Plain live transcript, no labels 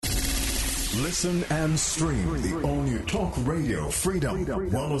Listen and stream the all-new Talk Radio Freedom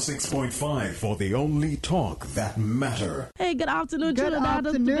 106.5 for the only talk that matter. Hey, good afternoon, Trinidad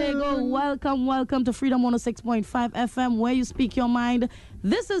and Tobago. Welcome to Freedom 106.5 FM, where you speak your mind.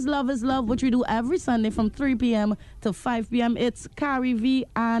 This is Love is Love, which we do every Sunday from 3 p.m. to 5 p.m. It's Carrie V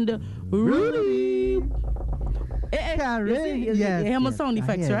and Rudy. You hear my sound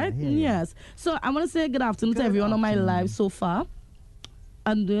effects, right? Yes. So I want to say good afternoon to everyone on my live so far.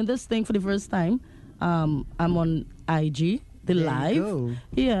 I'm doing this thing for the first time. I'm on IG, the live.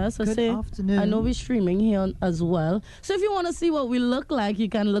 Yes, I say afternoon. I know we're streaming here as well. So if you want to see what we look like, you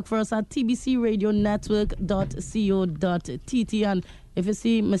can look for us at tbcradionetwork.co.tt. And if you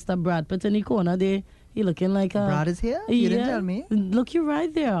see Mr. Brad Pitt in the corner there, he looking like a... Brad is here? You didn't tell me? Look, you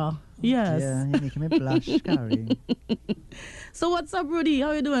right there. Yes. Yeah, you're making me blush, Carrie. So what's up, Rudy?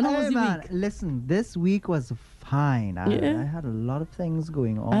 How you doing? How was your week? Listen, this week was fine. I had a lot of things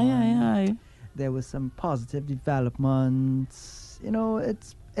going on. Aye. There was some positive developments. You know,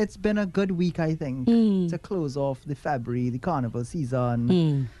 it's been a good week, I think, to close off the February, the carnival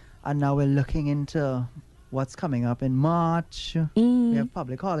season. And now we're looking into what's coming up in March. We have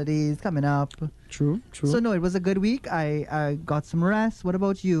public holidays coming up. True. So, no, it was a good week. I got some rest. What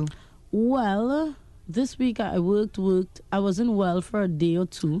about you? Well, this week I worked. I wasn't well for a day or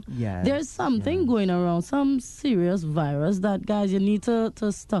two. Yeah. There's something going around, some serious virus that, guys, you need to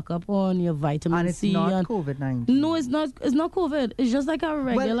stock up on your vitamin C. And it's not COVID-19. No, it's not COVID. It's just like a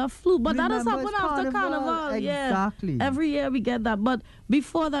regular flu. But that has happened after Carnival. Exactly. Yeah. Every year we get that. But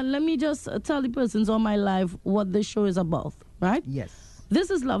before that, let me just tell the persons on my live what this show is about, right? Yes. This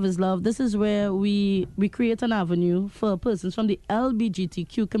is Love is Love. This is where we create an avenue for persons from the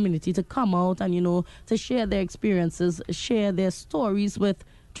LGBTQ community to come out and, to share their experiences, share their stories with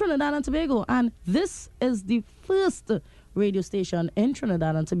Trinidad and Tobago. And this is the first radio station in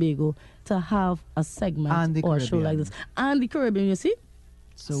Trinidad and Tobago to have a segment or a show like this. And the Caribbean, you see?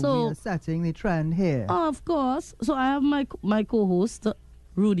 So we are setting the trend here. Of course. So I have my co-host,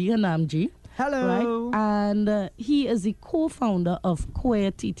 Rudy Hanamji. Hello. Right? And he is the co-founder of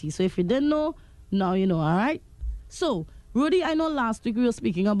Queer TT. So if you didn't know, now you know, all right? So, Rudy, I know last week we were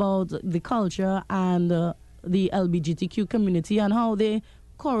speaking about the culture and the LGBTQ community and how they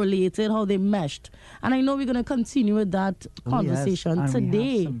correlated, how they meshed. And I know we're going to continue with that conversation and today.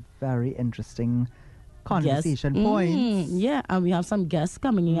 We have some very interesting conversation points. Yeah, and we have some guests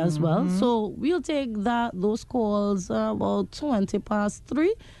coming in as well. So we'll take those calls about 20 past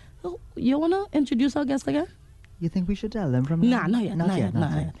 3. You want to introduce our guest again? You think we should tell them from Not yet.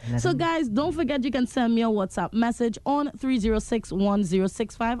 So, guys, don't forget you can send me a WhatsApp message on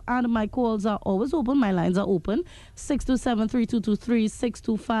 306-1065. And my calls are always open. My lines are open.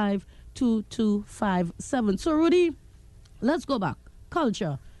 627-3223, 625-2257. So, Rudy, let's go back.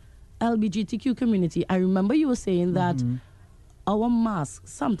 Culture, LGBTQ community. I remember you were saying that our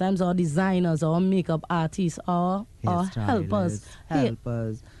masks, sometimes our designers, our makeup artists, our helpers,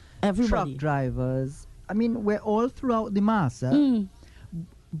 everybody. Truck drivers. I mean, we're all throughout the mass.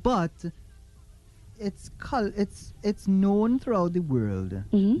 But it's known throughout the world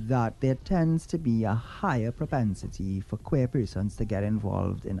that there tends to be a higher propensity for queer persons to get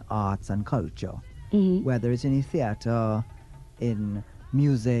involved in arts and culture. Whether it's in the theater, in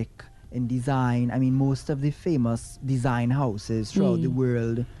music, in design. I mean, most of the famous design houses throughout the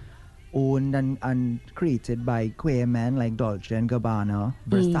world owned and created by queer men like Dolce & Gabbana,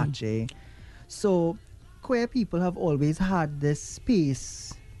 Versace. So queer people have always had this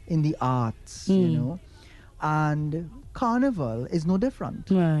space in the arts, and Carnival is no different.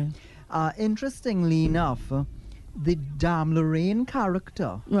 Right. Interestingly enough, the Dame Lorraine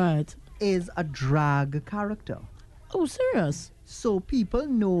character is a drag character. Oh, serious? So people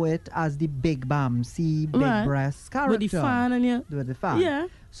know it as the Big Bamsi, Big Breast character. With the fan and With the fan. Yeah.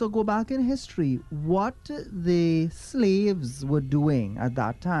 So go back in history. What the slaves were doing at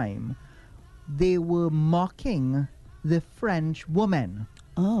that time, they were mocking the French women.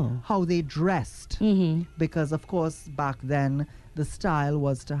 Oh. How they dressed. Because, of course, back then, the style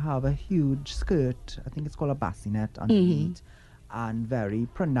was to have a huge skirt. I think it's called a bassinet underneath. And very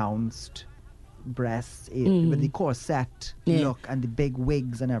pronounced breasts with the corset look and the big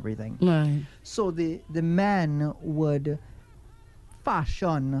wigs and everything. Right. So the men would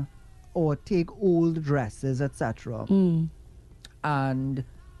fashion or take old dresses, etc., and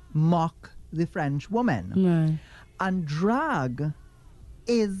mock the French woman. Right. And drag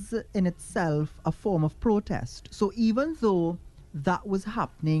is in itself a form of protest. So even though that was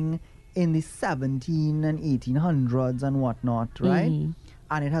happening in the 17 and 1800s and whatnot, right?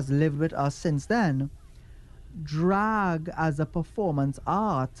 And it has lived with us since then. Drag as a performance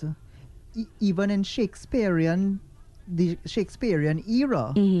art even in the Shakespearean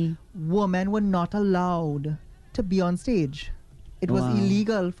era, women were not allowed to be on stage. It was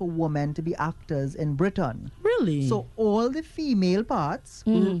illegal for women to be actors in Britain. Really? So all the female parts,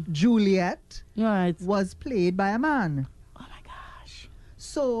 Juliet, was played by a man. Oh my gosh.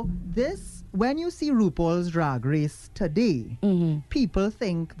 So when you see RuPaul's Drag Race today, people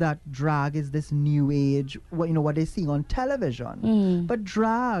think that drag is this new age, what they see on television. But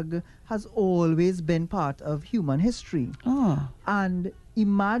drag has always been part of human history. And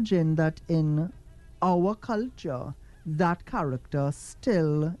imagine that in our culture, that character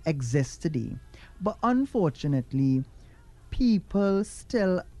still exists today. But unfortunately, people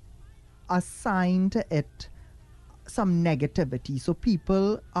still assign to it some negativity. So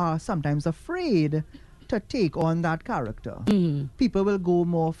people are sometimes afraid to take on that character. People will go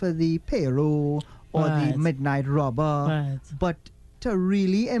more for the Perot or the Midnight Robber. But to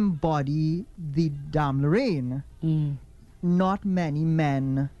really embody the Dame Lorraine, not many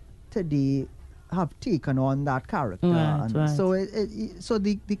men today have taken on that character. So so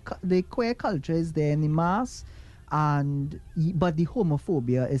the queer culture is there in the mass, but the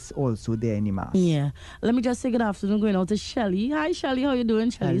homophobia is also there in the mass. Yeah. Let me just say good afternoon going out to Shelly. Hi Shelly, how you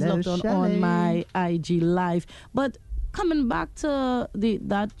doing? Shelly's logged on my IG live. But coming back to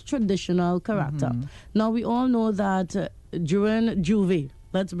that traditional character. Now we all know that during Juve,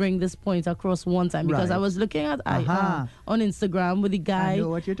 let's bring this point across one time, because I was looking at on Instagram with the guy. I know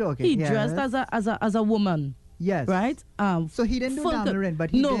what you're talking. He dressed as a woman. Yes. Right? So he didn't do Dame Lorraine, but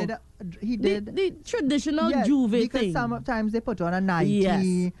he did the traditional Juve because thing. Sometimes they put on a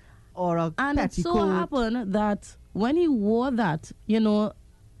nightie or a and petticoat. it so happened that when he wore that,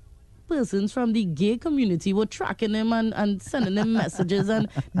 persons from the gay community were tracking him and sending him messages and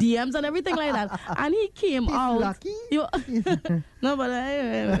DMs and everything like that. And he came out. Lucky. No,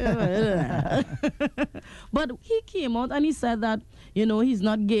 but he came out and he said that he's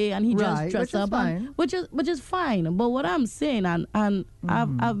not gay and he just dressed up, which is fine. But what I'm saying, and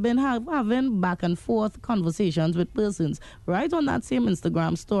I've been having back and forth conversations with persons right on that same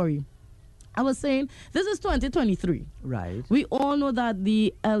Instagram story. I was saying, this is 2023. Right. We all know that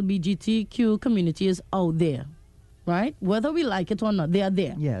the LGBTQ community is out there, right? Whether we like it or not, they are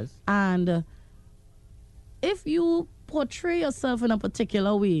there. Yes. And if you portray yourself in a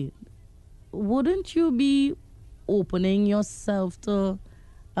particular way, wouldn't you be opening yourself to,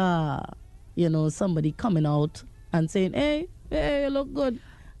 somebody coming out and saying, hey, you look good?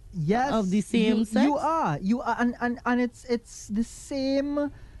 Yes. Of the same sex? You are. And it's the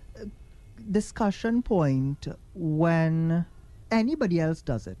same discussion point when anybody else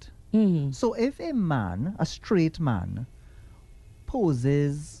does it. So if a straight man,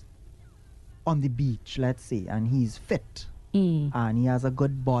 poses on the beach, let's say, and he's fit and he has a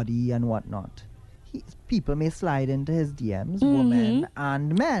good body and whatnot, people may slide into his DMs, women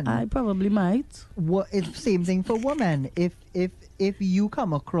and men. I probably might. It's same thing for women. If you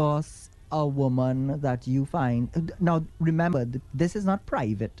come across a woman that you find, now remember, this is not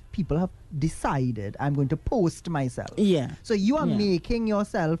private. People have decided, I'm going to post myself. Yeah. So you are making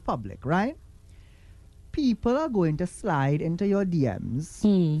yourself public, right? People are going to slide into your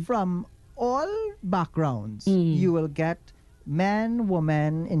DMs from all backgrounds. You will get men,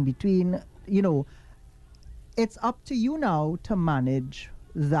 women, in between. It's up to you now to manage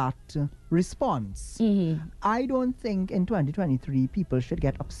that response. I don't think in 2023 people should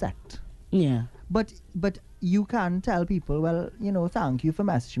get upset. Yeah. But you can tell people, well, thank you for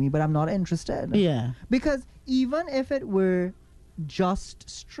messaging me, but I'm not interested. Yeah. Because even if it were just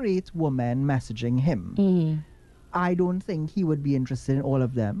straight women messaging him, I don't think he would be interested in all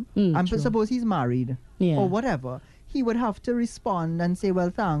of them. And suppose he's married or whatever. He would have to respond and say, well,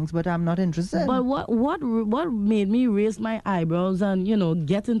 thanks, but I'm not interested. But what made me raise my eyebrows and,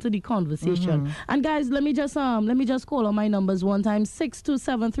 get into the conversation. And guys, let me just call on my numbers one time.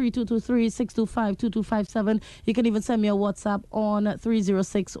 627-3223, 625-2257. You can even send me a WhatsApp on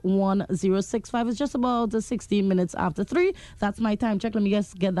 306-1065. It's just about 16 minutes after 3. That's my time check. Let me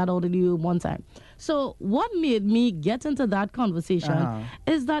just get that out of you one time. So what made me get into that conversation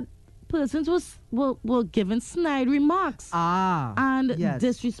is that persons were given snide remarks and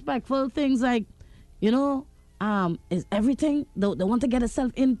disrespectful things like, is everything they want to get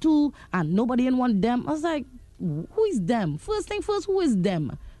itself into and nobody in want them. I was like, who is them? First thing first, who is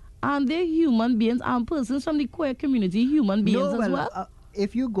them? And they're human beings and persons from the queer community, human beings as well.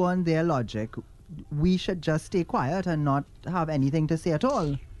 If you go on their logic, we should just stay quiet and not have anything to say at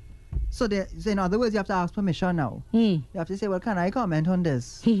all. So in other words, you have to ask permission now. You have to say, well, can I comment on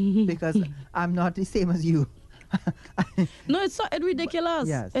this? Because I'm not the same as you. No, it's ridiculous.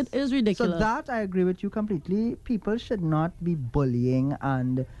 Yes. It is ridiculous. So that I agree with you completely. People should not be bullying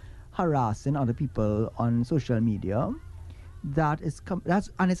and harassing other people on social media. And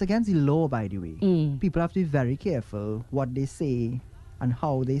it's against the law, by the way. People have to be very careful what they say and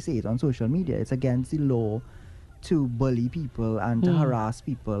how they say it on social media. It's against the law to bully people and to harass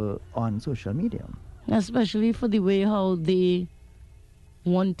people on social media. Especially for the way how they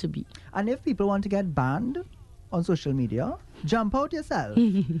want to be. And if people want to get banned on social media, jump out yourself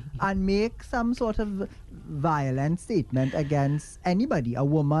and make some sort of violent statement against anybody, a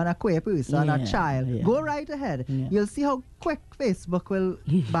woman, a queer person, a child. Yeah. Go right ahead. Yeah. You'll see how quick Facebook will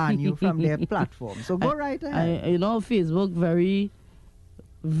ban you from their platform. So go right ahead. Facebook very,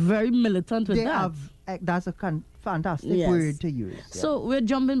 very militant with They that. have, that's a fantastic Yes. word to use. So we're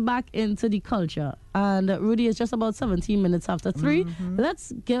jumping back into the culture. And Rudy, it's just about 17 minutes after 3.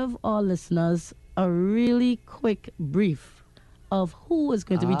 Let's give our listeners a really quick brief of who is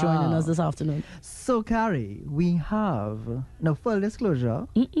going to be joining us this afternoon. So, Carrie, we have, now full disclosure,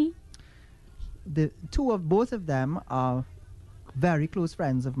 both of them are very close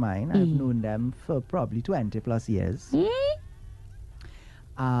friends of mine. I've known them for probably 20 plus years.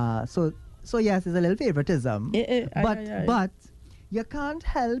 So yes, it's a little favoritism. But you can't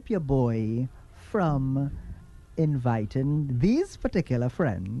help your boy from inviting these particular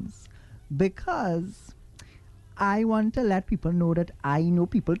friends because I want to let people know that I know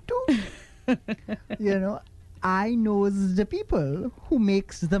people too. I knows the people who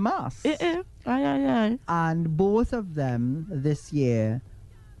makes the masks. And both of them this year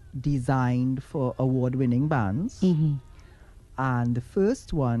designed for award-winning bands. And the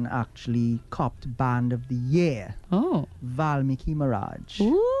first one actually copped Band of the Year. Oh. Valmiki Maraj.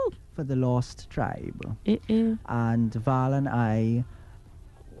 Ooh. For the Lost Tribe. And Val and I,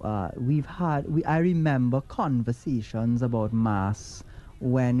 I remember conversations about mass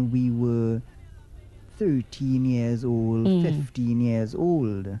when we were 13 years old, 15 years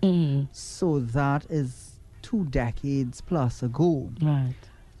old. So that is 2 decades plus ago. Right.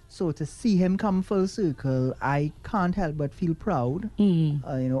 So to see him come full circle, I can't help but feel proud.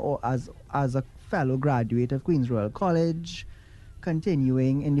 As a fellow graduate of Queen's Royal College,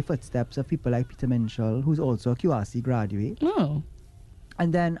 continuing in the footsteps of people like Peter Minshall, who's also a QRC graduate. Oh.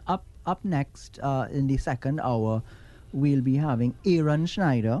 And then up next, in the second hour, we'll be having Aaron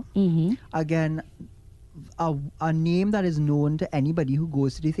Schneider. Again, a name that is known to anybody who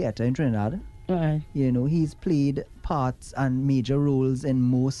goes to the theatre in Trinidad. Right. He's played parts and major roles in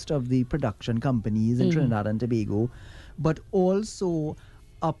most of the production companies in Trinidad and Tobago, but also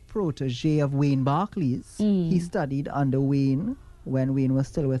a protege of Wayne Barclay's. He studied under Wayne when Wayne was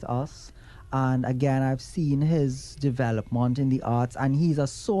still with us. And again, I've seen his development in the arts, and he's a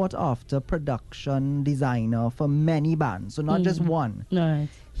sought after production designer for many bands. So not just one. Right.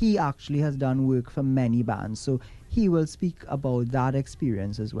 He actually has done work for many bands. So he will speak about that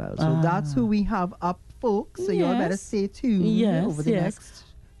experience as well. So that's who we have up, folks. So you all better stay tuned over the next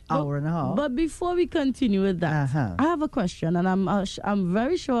hour and a half. But before we continue with that, I have a question, and I'm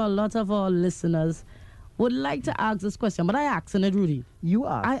very sure a lot of our listeners would like to ask this question, but I asking it, Rudy. You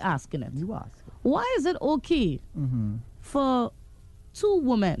ask. I asking it. You ask. Why is it okay for 2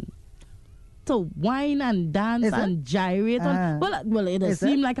 women to whine and dance and gyrate? Well, it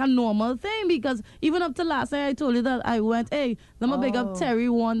seemed like a normal thing, because even up to last night I told you that I went, let me big up Terry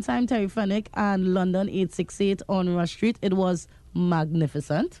one time, Terry Fennick, and London 868 on Rush Street. It was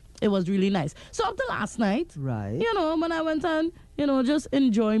magnificent. It was really nice. So up to last night, right, when I went and, just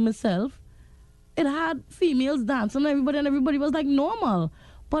enjoy myself, it had females dancing and everybody was like normal.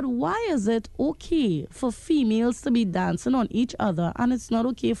 But why is it okay for females to be dancing on each other and it's not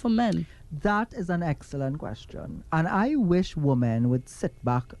okay for men? That is an excellent question. And I wish women would sit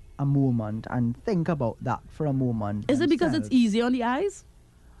back a moment and think about that for a moment. Is it because it's easy on the eyes?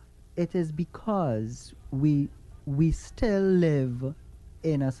 It is because we still live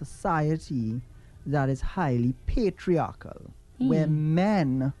in a society that is highly patriarchal, where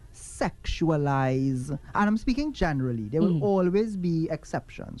men sexualize, and I'm speaking generally, there will always be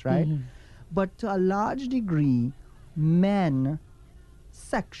exceptions, right? But to a large degree, men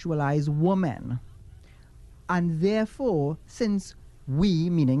sexualize women, and therefore, since we,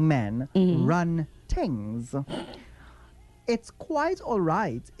 meaning men, run things, it's quite all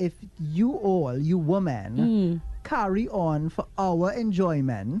right if you women, carry on for our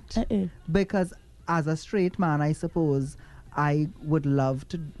enjoyment, because as a straight man, I suppose I would love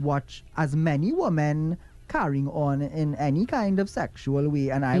to watch as many women carrying on in any kind of sexual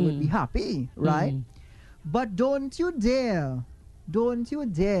way, and I would be happy, right? But don't you dare,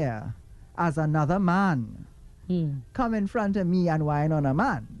 as another man, come in front of me and whine on a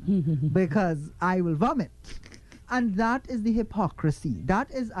man because I will vomit. And that is the hypocrisy.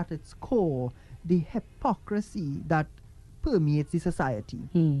 That is at its core the hypocrisy that permeates the society.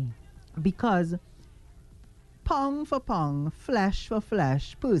 Because pound for pound, flesh for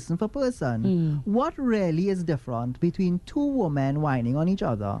flesh, person for person, what really is different between two women whining on each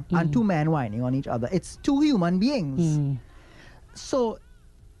other and two men whining on each other? It's two human beings. So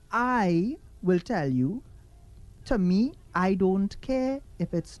I will tell you, to me, I don't care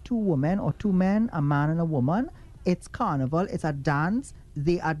if it's two women or two men, a man and a woman. It's carnival, it's a dance,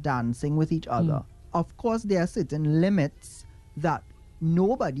 they are dancing with each other. Of course, there are certain limits that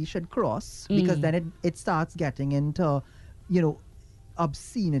nobody should cross because then it starts getting into,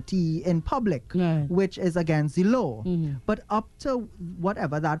 obscenity in public, which is against the law. But up to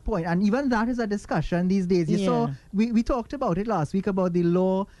whatever that point, and even that is a discussion these days. You saw, we talked about it last week about the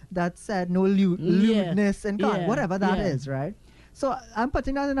law that said no lewdness and whatever that is, right? So I'm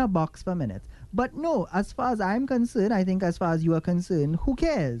putting that in a box for a minute. But no, as far as I'm concerned, I think as far as you are concerned, who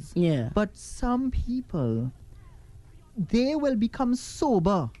cares? Yeah. But some people, they will become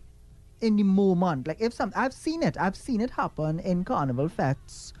sober in the moment. Like I've seen it happen in carnival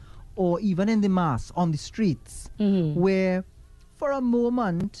fests or even in the mass on the streets, where for a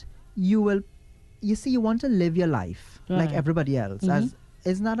moment you want to live your life like everybody else.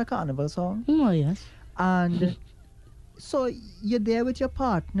 Isn't that a carnival song? Oh, yes. And so you're there with your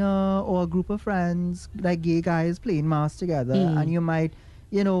partner or a group of friends, like gay guys playing mass together, and you might,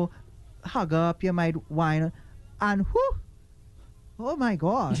 hug up, you might whine, and whoo, oh my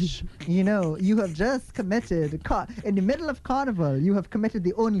gosh, you have just committed, in the middle of carnival, you have committed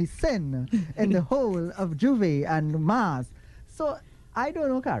the only sin in the whole of Juve and mass. So I don't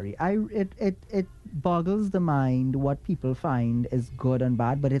know, Carrie. It boggles the mind what people find is good and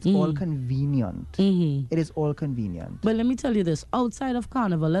bad, but it's all convenient. It is all convenient. But let me tell you this: outside of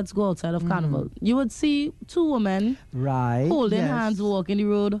carnival, let's go outside of carnival. You would see two women, holding hands, walking the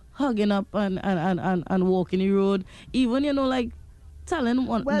road, hugging up and walking the road. Even like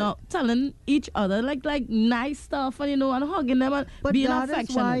telling each other like nice stuff and and hugging them and being affectionate. But that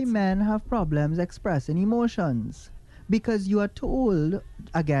is why men have problems expressing emotions. Because you are told,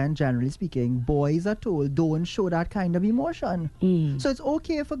 again, generally speaking, boys are told don't show that kind of emotion. So it's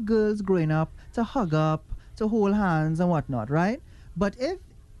okay for girls growing up to hug up, to hold hands and whatnot, right? But if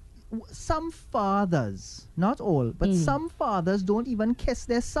some fathers, not all, but some fathers don't even kiss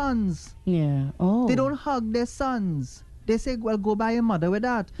their sons. Yeah. Oh. They don't hug their sons. They say, well, go by your mother with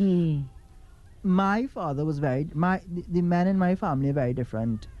that. My father was the men in my family are very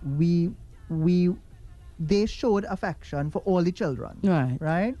different. They showed affection for all the children.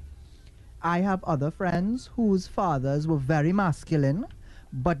 Right? I have other friends whose fathers were very masculine,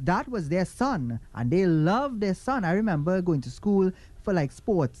 but that was their son, and they loved their son. I remember going to school for like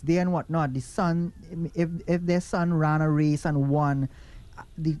sports day and whatnot. The son, if their son ran a race and won,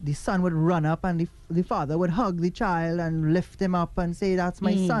 the son would run up and the father would hug the child and lift him up and say, that's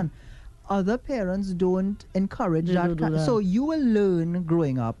my son. Other parents don't encourage that. So you will learn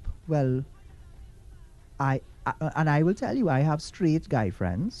growing up, well, and I will tell you, I have straight guy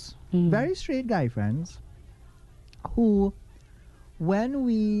friends, very straight guy friends, who, when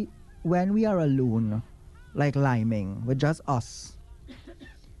we are alone, like liming with just us,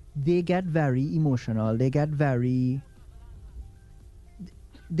 they get very emotional. They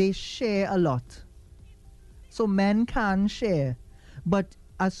share a lot. So men can share, but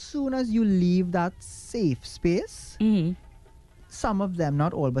as soon as you leave that safe space, some of them,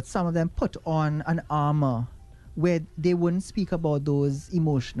 not all, but some of them put on an armor where they wouldn't speak about those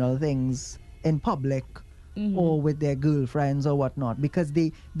emotional things in public or with their girlfriends or whatnot, because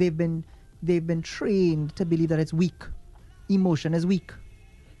they've been trained to believe that it's weak. Emotion is weak,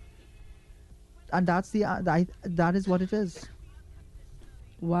 and that is what it is.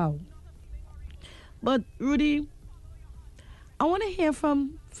 Wow. But Rudy, I want to hear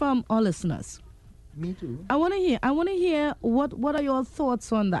from our listeners. Me too. I want to hear what are your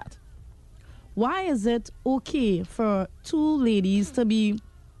thoughts on that? Why is it okay for two ladies to be,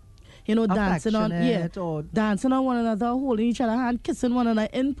 dancing on one another, holding each other hand, kissing one another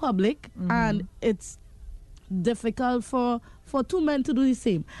in public, and it's difficult for two men to do the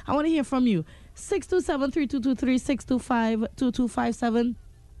same? I want to hear from you. 627-3223, 625-2257.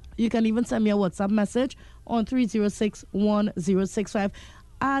 You can even send me a WhatsApp message on 306-1065.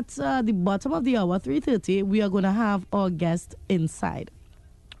 At the bottom of the hour, 3:30, we are going to have our guest inside.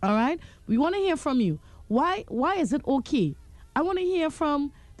 All right? We want to hear from you. Why is it okay? I want to hear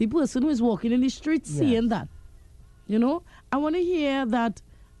from the person who is walking in the street seeing that. I want to hear that.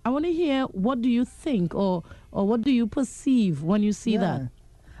 I want to hear what do you think, or or what do you perceive when you see that?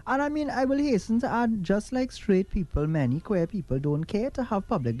 And I mean, I will hasten to add, just like straight people, many queer people don't care to have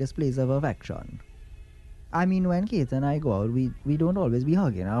public displays of affection. I mean, when Kate and I go out, we don't always be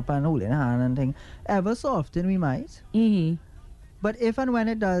hugging up and holding hand and thing. Ever so often we might. Mm-hmm. But if and when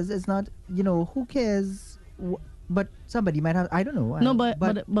it does, it's not, who cares? But somebody might have, I don't know. No,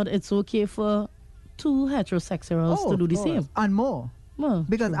 but it's okay for two heterosexuals to do the same. And more. Well,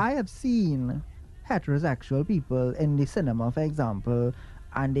 Because true. I have seen heterosexual people in the cinema, for example,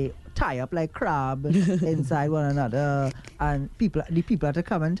 and they tie up like crab inside one another, and the people have to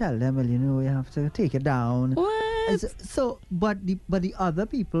come and tell them, well, you have to take it down. What? But the other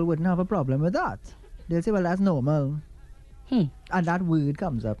people wouldn't have a problem with that. They'll say, well, that's normal. And that word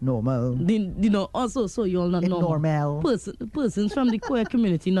comes up, normal. Also, so you're not It's normal. normal. Persons from the queer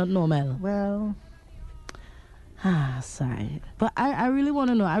community, not normal. Well, Sorry. But I really want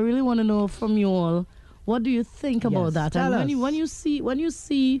to know. I really want to know from you all, what do you think about Yes, that? tell And us. when you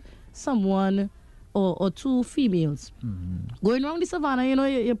see someone or two females going around the savannah,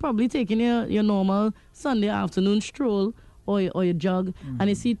 you're probably taking your normal Sunday afternoon stroll or your jog, and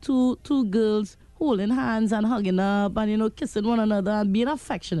you see two girls holding hands and hugging up and kissing one another and being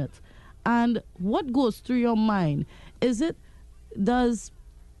affectionate. And what goes through your mind? Does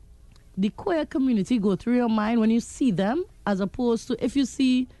the queer community go through your mind when you see them, as opposed to if you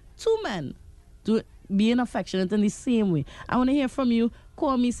see two men being affectionate in the same way? I want to hear from you.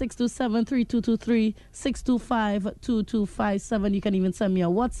 Call me 627-3223, 625-2257. You can even send me a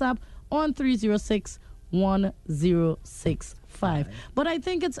WhatsApp on 306-1065. But I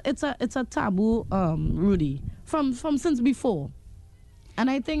think it's a taboo, Rudy, from since before. And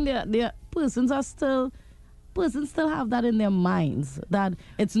I think that persons still have that in their minds, that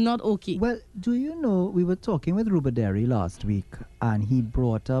it's not okay. Well, do you know, we were talking with Ruba Derry last week, and he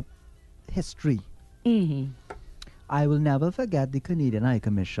brought up history. Mm-hmm. I will never forget the Canadian High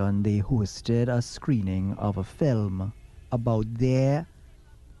Commission. They hosted a screening of a film about their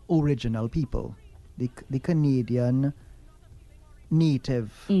original people, the Canadian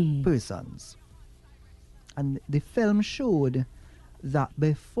native persons. And the film showed that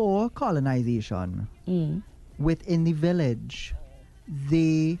before colonization, within the village,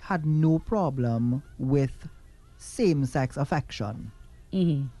 they had no problem with same-sex affection.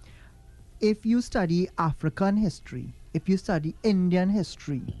 Mm-hmm. If you study African history, if you study Indian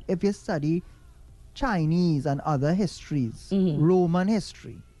history, if you study Chinese and other histories, Roman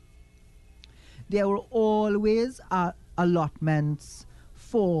history, there were always allotments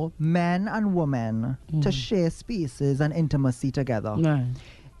for men and women to share spaces and intimacy together. Right.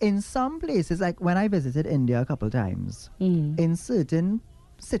 In some places, like when I visited India a couple times, in certain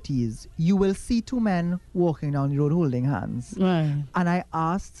cities, you will see two men walking down the road holding hands. Right. And I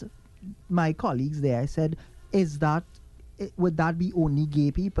asked my colleagues there, I said, would that be only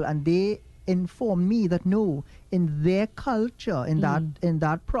gay people? And they informed me that no, in their culture, in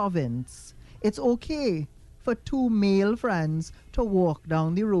that province, it's okay for two male friends to walk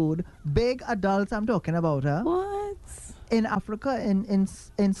down the road. Big adults I'm talking about, huh? What? In Africa, in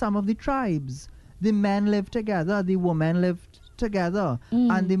some of the tribes, the men live together, the women live together,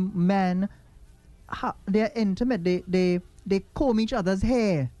 and the men, they're intimate. They comb each other's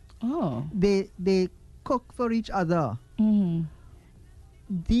hair. Oh. They cook for each other.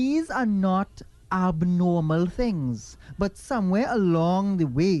 These are not abnormal things, but somewhere along the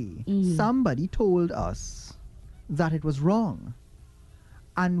way, somebody told us that it was wrong,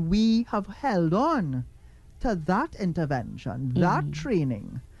 and we have held on to that intervention, that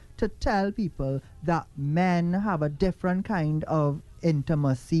training, to tell people that men have a different kind of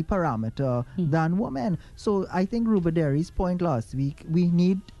intimacy parameter than women. So I think Ruba Derry's point last week, we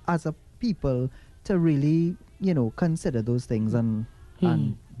need as a people to really, consider those things and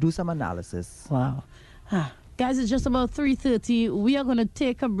do some analysis. Wow. Guys, it's just about 3:30. We are going to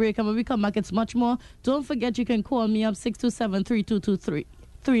take a break, and when we come back, it's much more. Don't forget, you can call me up 627-3223.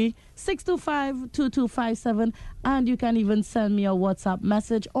 625-2257, and you can even send me a WhatsApp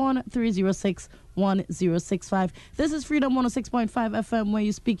message on 306-1065. This is Freedom 106.5 FM, where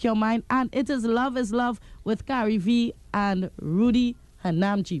you speak your mind, and it is Love is Love with Carrie V and Rudy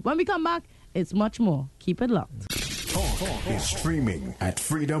Hanamji. When we come back, it's much more. Keep it locked. Talk is streaming at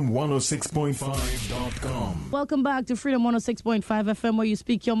freedom106.5.com. Welcome back to Freedom 106.5 FM, where you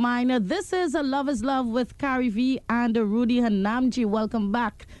speak your mind. This is a Love is Love with Carrie V and Rudy Hanamji. Welcome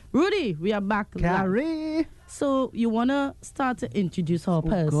back. Rudy, we are back. Carrie! So you want to start to introduce our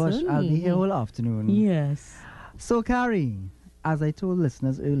person? Gosh, I'll be here all afternoon. Yes. So, Carrie, as I told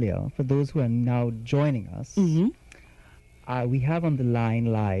listeners earlier, for those who are now joining us, we have on the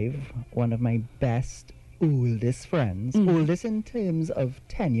line live one of my best oldest friends. Oldest in terms of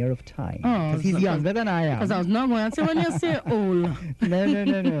tenure of time. Because he's younger than I am. Because I was not going to say when you say old.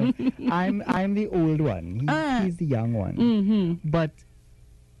 No. I'm the old one. He's the young one. Mm-hmm. But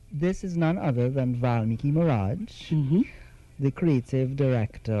this is none other than Valmiki Maraj, the creative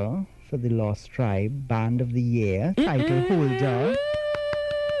director for the Lost Tribe Band of the Year title holder.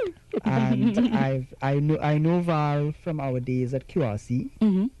 And I know Val from our days at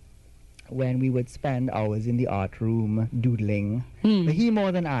QRC, when we would spend hours in the art room doodling. But he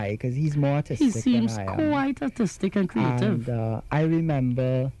more than I, because he's more artistic He seems than I am. quite artistic and creative. And I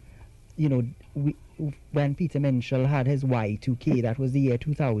remember, when Peter Minshall had his Y2K, that was the year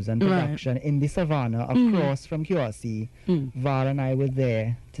 2000 production in the savannah across from QRC. Val and I were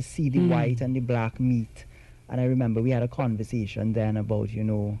there to see the white and the black meet. And I remember we had a conversation then about,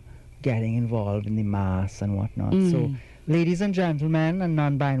 getting involved in the mass and whatnot. So, ladies and gentlemen and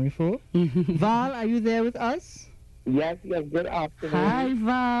non-binary folk, Val, are you there with us? Yes, good afternoon. Hi,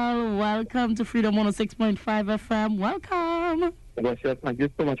 Val. Welcome to Freedom 106.5 FM. Welcome. Well, sure, thank you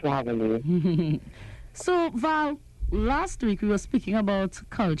so much for having me. So, Val, last week we were speaking about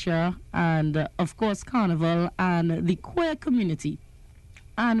culture and, of course, carnival and the queer community.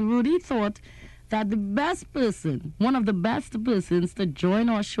 And Rudy thought that the best person, one of the best persons to join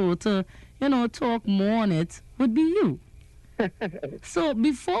our show to, talk more on it would be you. So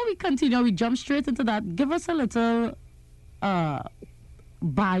before we continue, we jump straight into that. Give us a little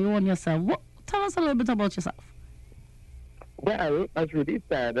bio on yourself. Tell us a little bit about yourself. Well, as Rudy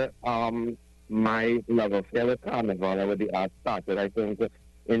said, my love affair with carnival and with the art started, I think,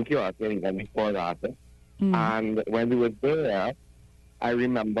 in QRC and even before that. And when we were there, I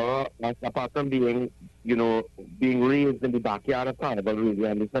remember, apart from being raised in the backyard of carnival, really,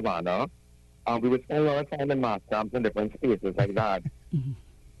 in the savannah, we would spend a lot of time in mass camps and different spaces like that.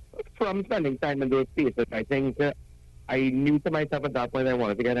 From spending time in those spaces, I think I knew to myself at that point I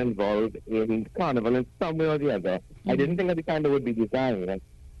wanted to get involved in carnival in some way or the other. I didn't think at the time it would be design.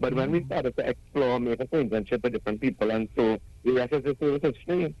 But when we started to explore, make acquaintanceship with different people, and so the rest is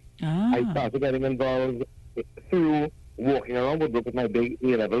history. I started getting involved through walking around Woodbrook with my big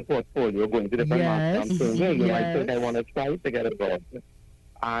A-level portfolio, going to different mass camps, saying, hey, I think I want to try to get involved.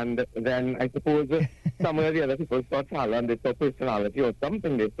 And then I suppose somewhere or the other people saw talent, they saw personality or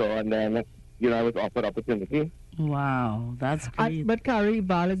something they saw, and then, I was offered opportunity. Wow, that's great. But Carrie,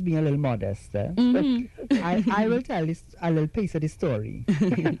 Val is being a little modest. I will tell a little piece of the story.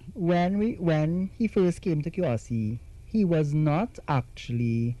 When he first came to QRC, he was not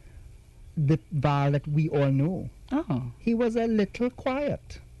actually the Val that we all know. Oh. He was a little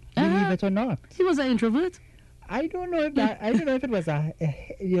quiet, believe it or not. He was an introvert? I don't know if it was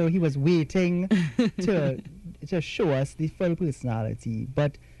he was waiting to show us the full personality.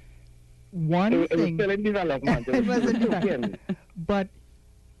 But one thing, it was still in development. It was in development. But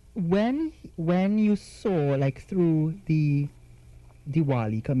when you saw, like, through the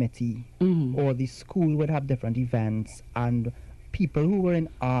Diwali committee, or the school would have different events, and people who were in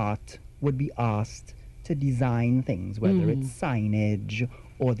art would be asked to design things, whether it's signage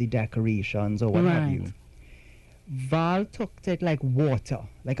or the decorations or what have you. Val took it like water,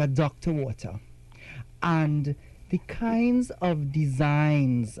 like a duck to water. And the kinds of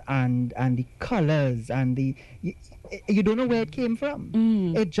designs and the colors and you don't know where it came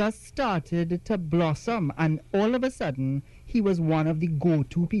from. It just started to blossom, and all of a sudden he was one of the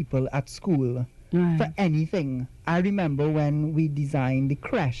go-to people at school for anything. I remember when we designed the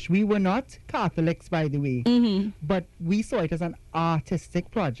creche. We were not Catholics, by the way, but we saw it as an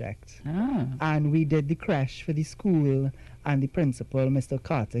artistic project. And we did the creche for the school, and the principal, Mr.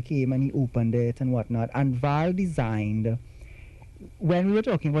 Carter, came and he opened it and whatnot. And Val designed, when we were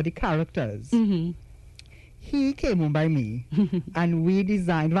talking about the characters, he came home by me and we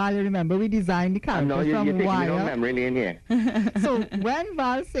designed, Val, you remember, we designed the characters from wire. Memory lane here. So when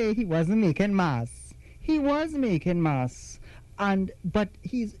Val said he wasn't making mass, he was making mass, but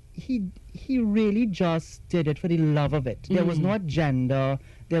he really just did it for the love of it. There was no agenda.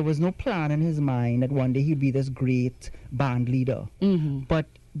 There was no plan in his mind that one day he'd be this great band leader. But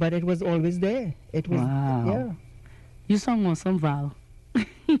it was always there. It was, yeah. You sung awesome, Val.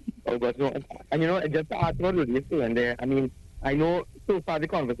 Oh, but no, and just to add to what Rudy saying there, I mean, I know so far the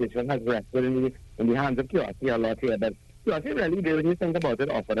conversation has rested in the hands of QRC a lot here, but QRC really, when you think about it,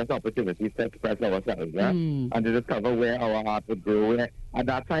 offered us opportunities to express ourselves, and to discover where our art would grow. At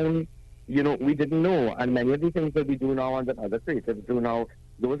that time, we didn't know, and many of the things that we do now and that other creatives do now,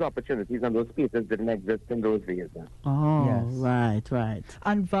 those opportunities and those spaces didn't exist in those days. Oh, yes. Right.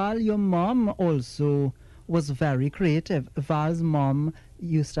 And Val, your mom also was very creative. Val's mom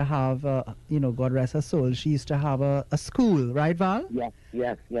used to have, God rest her soul, she used to have a school, right, Val?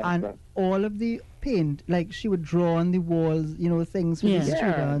 Yes. And all of the paint, like she would draw on the walls, things for the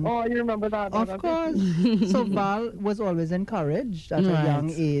students. Oh, you remember that? Of course. So Val was always encouraged at a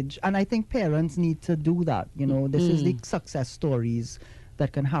young age. And I think parents need to do that. This is the success stories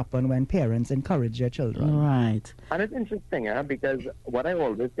that can happen when parents encourage their children. Right. And it's interesting, because what I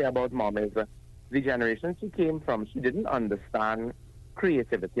always say about mom is the generation she came from, she didn't understand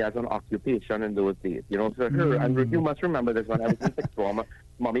creativity as an occupation in those days. So her, and you must remember this when I was in sixth form,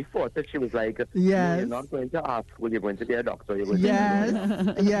 mommy thought that she was like, yes. No, you're not going to art school, you're going to be a doctor. You're going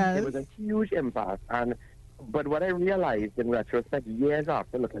yes. Yes. It was a huge impact. But what I realized in retrospect, years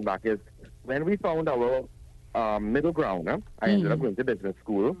after looking back, is when we found our middle ground, I ended up going to business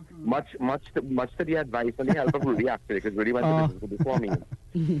school, much to the advice and the help of Rudy, actually, because Rudy went to business school before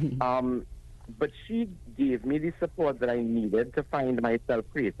me. But she gave me the support that I needed to find myself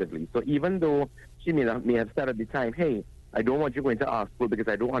creatively. So even though she may have said at the time, hey, I don't want you going to art school because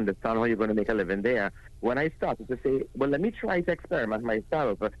I don't understand how you're going to make a living there, when I started to say, well, let me try to experiment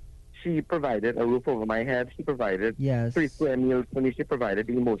myself, she provided a roof over my head. She provided 3 square meals for me. She provided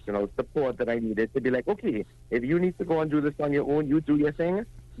the emotional support that I needed to be like, okay, if you need to go and do this on your own, you do your thing.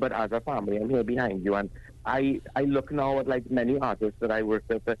 But as a family, I'm here behind you. And I look now at like many artists that I work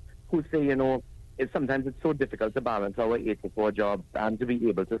with who say, sometimes it's so difficult to balance our 8-to-4 jobs and to be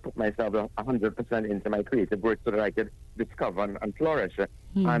able to put myself 100% into my creative work so that I could discover and flourish.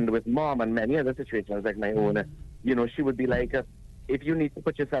 And with mom and many other situations like my own, she would be like, if you need to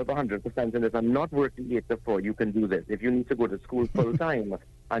put yourself 100% in this and not working 8-to-4, you can do this. If you need to go to school full time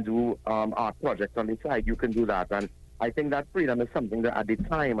and do art projects on the side, you can do that. And I think that freedom is something that at the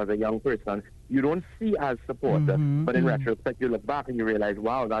time as a young person, you don't see as support. But in retrospect, you look back and you realize,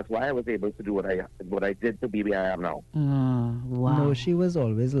 wow, that's why I was able to do what I did to be where I am now. Wow. No, she was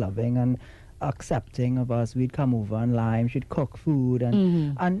always loving and accepting of us. We'd come over on Lime, she'd cook food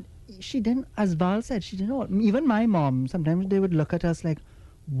and she didn't, as Val said, she didn't. Even my mom, sometimes they would look at us like,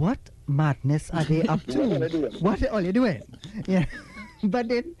 what madness are they up to? What are you doing? Yeah. But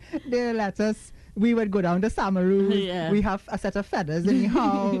then they let us, we would go down to Samaru. Yeah. We have a set of feathers in the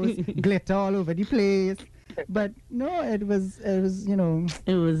house, glitter all over the place. But no, it was it was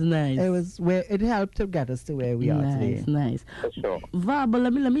nice. It was where it helped to get us to where we are today. Nice. For sure. Va, but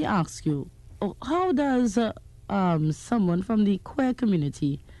let me ask you, how does someone from the queer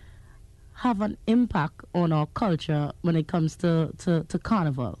community have an impact on our culture when it comes to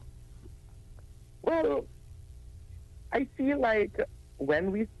carnival? Well, I feel like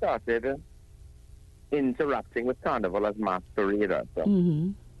when we started interacting with carnival as masqueraders,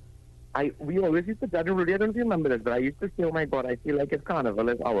 we always used to, I don't remember this, but I used to say, oh my God, I feel like if carnival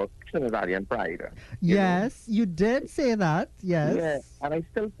is our Trinidadian pride. Yes, you did say that, yes. Yeah, and I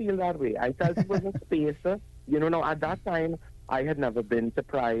still feel that way. I felt it was a space, now at that time, I had never been to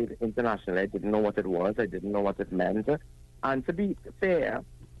Pride internationally. I didn't know what it was. I didn't know what it meant. And to be fair,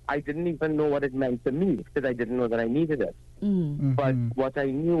 I didn't even know what it meant to me because I didn't know that I needed it. But what I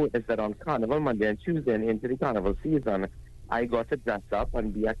knew is that on Carnival Monday and Tuesday and into the Carnival season, I got to dress up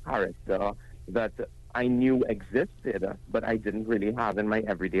and be a character that I knew existed, but I didn't really have in my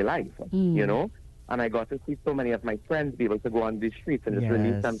everyday life, And I got to see so many of my friends be able to go on the streets and just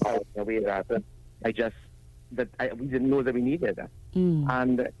release them out in a way that we didn't know that we needed.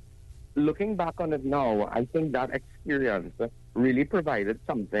 And looking back on it now, I think that experience really provided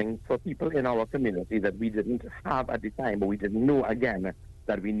something for people in our community that we didn't have at the time, but we didn't know again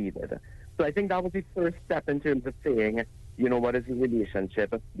that we needed. So I think that was the first step in terms of saying, what is the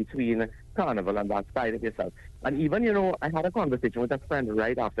relationship between Carnival and that side of yourself? And even, I had a conversation with a friend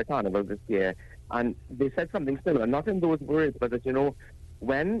right after Carnival this year, and they said something similar, not in those words, but that,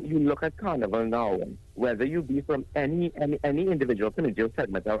 when you look at Carnival now, whether you be from any individual community or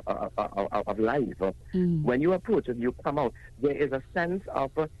segment of life, when you approach it, you come out, there is a sense of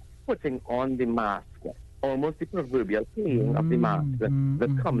putting on the mask, almost the proverbial playing of the mask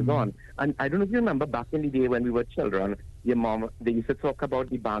that comes on. And I don't know if you remember back in the day when we were children, your mom, they used to talk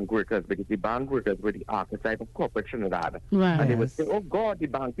about the bank workers because the bank workers were the archetype of corporate Trinidad. Right. And they would say, oh God, the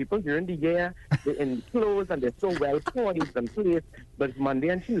bank people during the year, they're in clothes and they're so well poised and placed. But Monday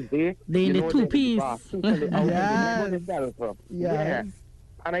and Tuesday, they in the two-piece. Yes.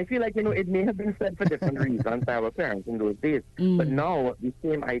 And I feel like, it may have been said for different reasons by our parents in those days. But now the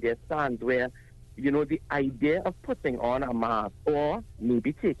same idea stands where, the idea of putting on a mask or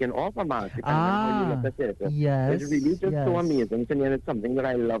maybe taking off a mask, depending on how you look at it, yes, it's really just so amazing to me, and it's something that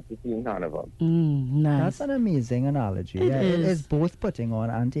I love to see in Carnival. Nice. That's an amazing analogy. It is. It's both putting on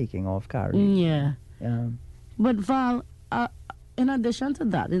and taking off, Carrie. Yeah. But Val, in addition to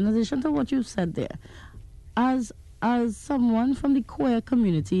that, in addition to what you've said there, as someone from the queer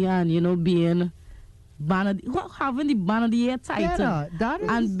community and, being having the Ban of the Year title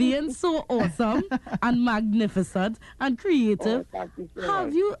and being so awesome and magnificent and creative,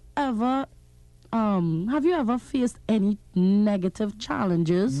 have you ever faced any negative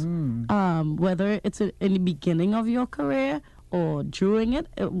challenges, whether it's in the beginning of your career or during it,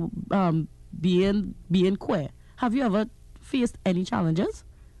 being queer? Have you ever faced any challenges?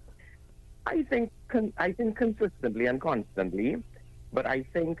 I think consistently and constantly, but I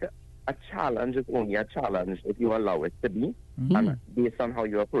think a challenge is only a challenge if you allow it to be, and based on how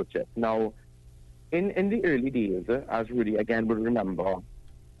you approach it. Now, in the early days, as Rudy again would remember,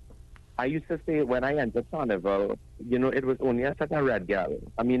 I used to say when I entered Carnival, it was only a set of red girls.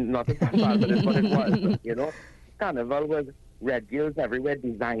 I mean, not as bad, but it's what it was. Carnival was red girls everywhere,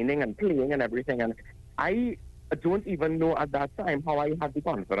 designing and playing and everything, and I don't even know at that time how I had the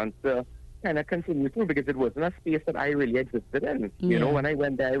confidence to kind of continue through, because it wasn't a space that I really existed in. When I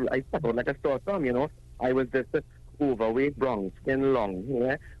went there, I stuck out like a sore thumb. I was this overweight, brown skin, long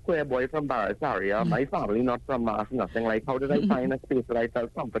hair, queer boy from Barras area. My family not from Mass, nothing. Like, how did I find a space that I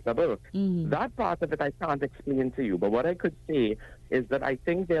felt comfortable? That part of it I can't explain to you, but what I could say is that I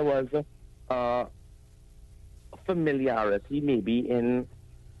think there was familiarity maybe in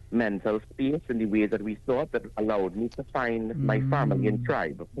mental space in the way that we thought that allowed me to find my family and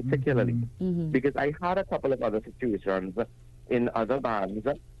tribe, particularly. Because I had a couple of other situations in other bands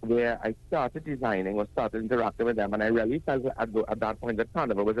where I started designing or started interacting with them, and I really felt at that point that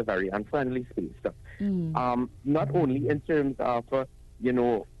Carnival was a very unfriendly space. Not only in terms of,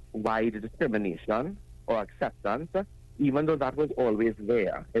 wide discrimination or acceptance, even though that was always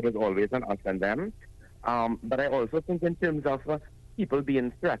there. It was always an us and them. But I also think in terms of people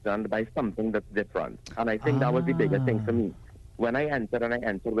being threatened by something that's different. And I think that was the biggest thing for me. When I entered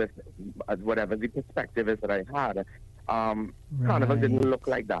with whatever the perspective is that I had, Carnival didn't look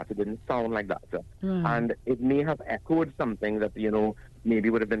like that. It didn't sound like that. And it may have echoed something that, maybe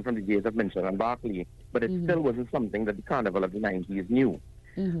would have been from the days of Minchin and Barclay, but it still wasn't something that the Carnival of the 90s knew.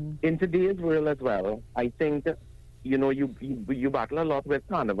 In today's world as well, I think, you battle a lot with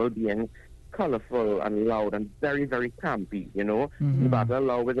Carnival being colorful and loud and very, very campy, You battle a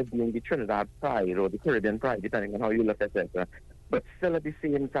lot with it being the Trinidad pride or the Caribbean pride, depending on how you look at it. But still at the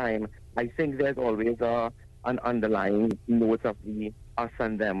same time, I think there's always an underlying note of the us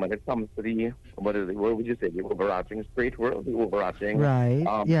and them when it comes to the, what would you say, the overarching straight world, the overarching,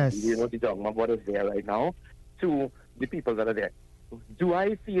 yes. The dogma of what is there right now, to the people that are there. Do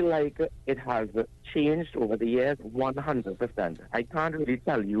I feel like it has changed over the years? 100%. I can't really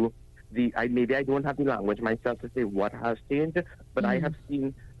tell you maybe I don't have the language myself to say what has changed, but I have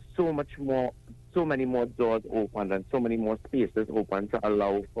seen so many more doors opened and so many more spaces open to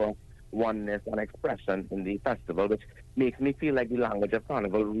allow for oneness and expression in the festival, which makes me feel like the language of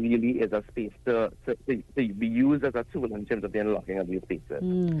Carnival really is a space to be used as a tool in terms of the unlocking of these spaces.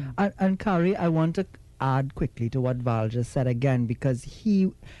 And Kari, I want to add quickly to what Val just said again, because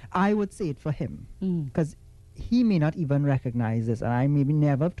I would say it for him, because he may not even recognize this, and I maybe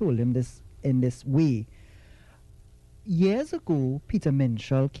never have told him this in this way. Years ago, Peter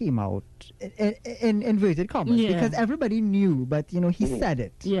Minshall came out in inverted commas, because everybody knew, but he said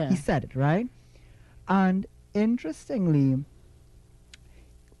it. He said it, right? And interestingly,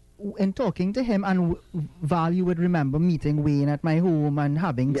 in talking to him, and Val, you would remember meeting Wayne at my home and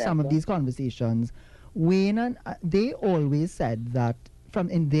having some of these conversations. Wayne and they always said that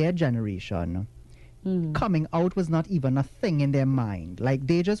in their generation, coming out was not even a thing in their mind. Like,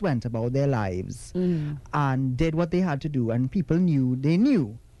 they just went about their lives and did what they had to do, and people knew they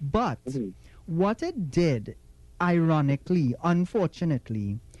knew. But what it did, ironically,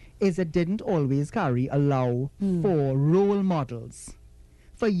 unfortunately, is it didn't always allow for role models.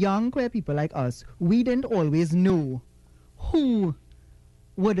 For young queer people like us, we didn't always know who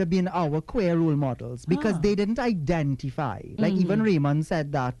would have been our queer role models, because they didn't identify. Like, even Raymond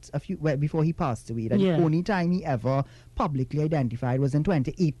said that before he passed away, that the only time he ever publicly identified was in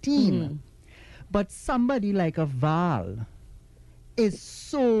 2018. But somebody like a Val is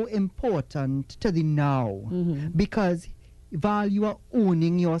so important to the now, because Val, you are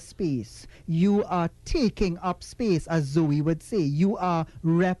owning your space. You are taking up space, as Zoe would say. You are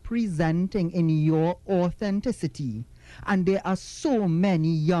representing in your authenticity. And there are so many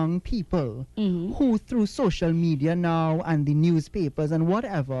young people who, through social media now and the newspapers and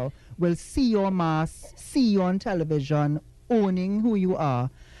whatever, will see your mask, see you on television, owning who you are.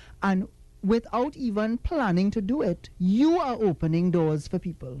 And without even planning to do it, you are opening doors for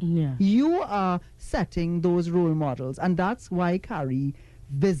people. Yeah. You are setting those role models. And that's why, Carrie,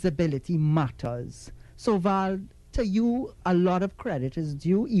 visibility matters. So, Val, to you, a lot of credit is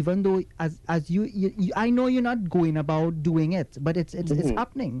due, even though as you I know you're not going about doing it, but it's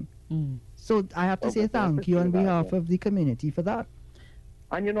happening. So I have to say thank you on behalf of the community for that.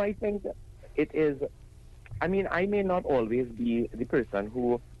 And, you know, I think it is, I mean, I may not always be the person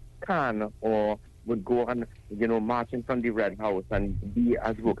who can or would go and, you know, march in front of the Red House and be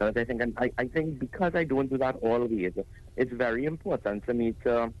as vocal as I think. And I think because I don't do that always, it's very important for me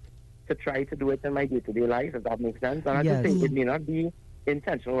to try to do it in my day-to-day life, if that makes sense. And I just think it may not be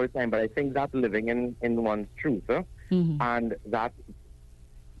intentional all the time, but I think that living in one's truth and that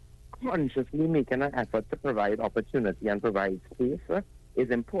consciously making an effort to provide opportunity and provide space is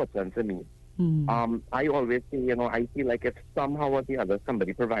important to me. I always say, you know, I feel like if somehow or the other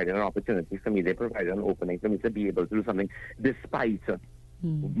somebody provided an opportunity for me, they provided an opening for me to be able to do something despite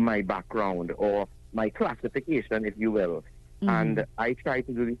my background or my classification, if you will. And I try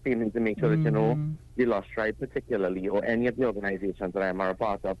to do the same thing to make sure that, you know, the Lost Tribe particularly, or any of the organizations that I'm a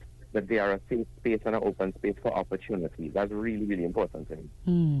part of, that they are a safe space and an open space for opportunities. That's really, really important to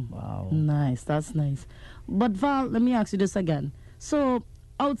me. Wow. Nice, that's nice. But Val, let me ask you this again. So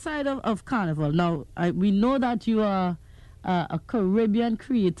outside of Carnival, now we know that you are a Caribbean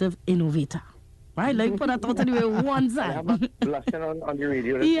creative innovator. Right, like put that out of the way one time. I'm blushing on the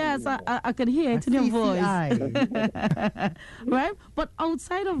radio. Yes, I could hear it in your voice. Right, but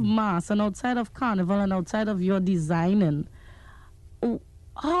outside of mass and outside of Carnival and outside of your designing,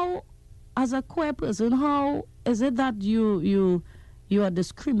 how, as a queer person, how is it that you are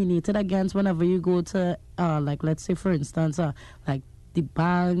discriminated against whenever you go to, like, let's say, for instance, like the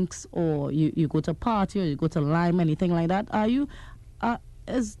banks, or you go to a party, or you go to Lime, anything like that? Are you,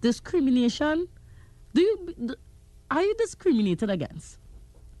 is discrimination, are you discriminated against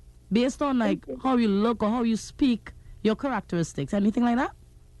based on, like, how you look or how you speak, your characteristics, anything like that?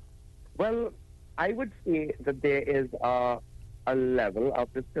 Well, I would say that there is a level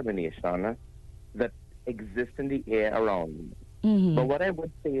of discrimination that exists in the air around me. But what I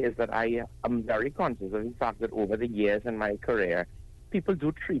would say is that I am very conscious of the fact that over the years in my career, people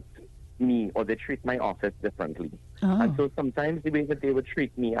do treat me, or they treat my office differently. And so sometimes the way that they would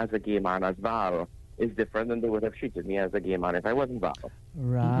treat me as a gay man, as Val, is different than they would have treated me as a gay man if I wasn't Val.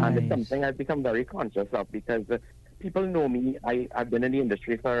 Right. And it's something I've become very conscious of, because people know me. I've been in the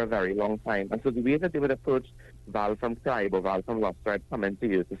industry for a very long time. And so the way that they would approach Val from Tribe or Val from Lost Tribe coming to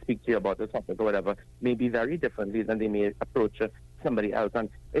you to speak to you about the topic or whatever may be very differently than they may approach somebody else. And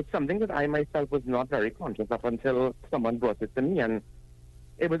it's something that I myself was not very conscious of until someone brought it to me. And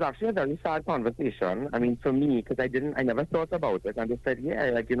it was actually a very sad conversation. I mean, for me, because I never thought about it. And they said, yeah,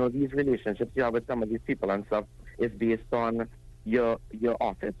 like, you know, these relationships you have with some of these people and stuff is based on your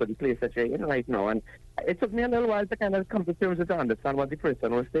office or the place that you're in right now. And it took me a little while to kind of come to terms with to understand what the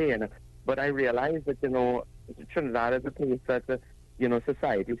person was saying. But I realized that, you know, Trinidad is a place that, you know,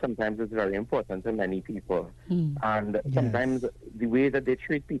 society sometimes is very important to many people. And sometimes the way that they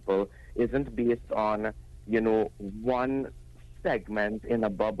treat people isn't based on, you know, one segment in a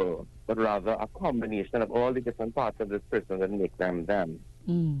bubble, but rather a combination of all the different parts of this person that make them them.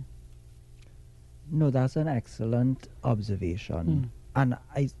 No, that's an excellent observation. And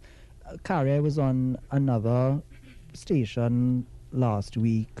Carrie, I was on another station last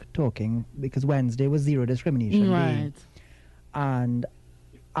week talking, because Wednesday was Zero Discrimination Day. And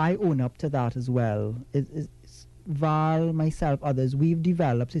I own up to that as well. Val, myself, others, we've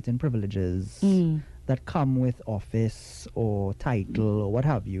developed certain privileges that come with office or title or what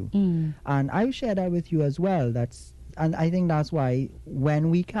have you. And I share that with you as well. And I think that's why when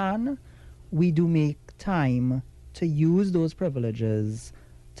we can, we do make time to use those privileges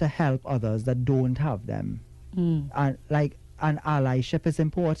to help others that don't have them. And like, and allyship is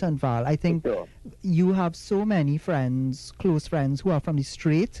important, Val. I think you have so many friends, close friends, who are from the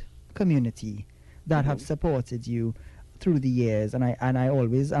straight community that have supported you through the years, and I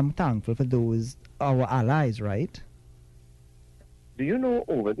always am thankful for those, our allies, right? Do you know,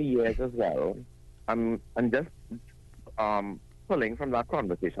 over the years as well, I'm just pulling from that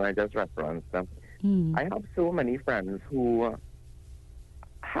conversation I just referenced, I have so many friends who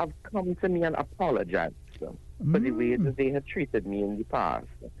have come to me and apologized for the way that they had treated me in the past.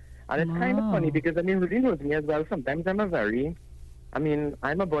 And it's kind of funny, because, I mean, Rudy knows me as well. Sometimes I'm a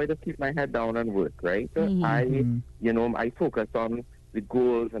boy that keeps my head down and work, right? I focus on the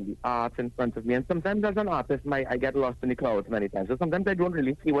goals and the art in front of me. And sometimes as an artist, I get lost in the clouds many times. So sometimes I don't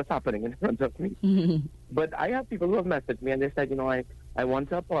really see what's happening in front of me. But I have people who have messaged me and they said, I want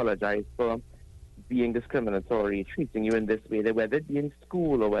to apologize for being discriminatory, treating you in this way, whether it be in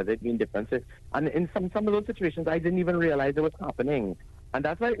school or whether it be in differences. And in some of those situations, I didn't even realize it was happening. And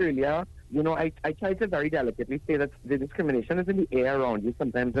that's why earlier, I tried to very delicately say that the discrimination is in the air around you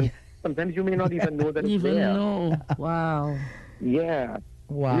sometimes, and sometimes you may not even know that it's there. Wow. Yeah.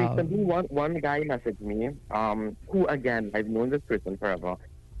 Wow. Recently, one guy messaged me, who, again, I've known this person forever,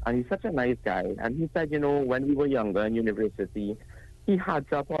 and he's such a nice guy. And he said, when we were younger in university, he had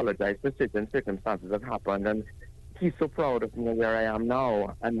to apologize for certain circumstances that happened, and he's so proud of me where I am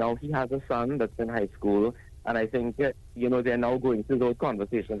now. And now he has a son that's in high school, and I think, they're now going through those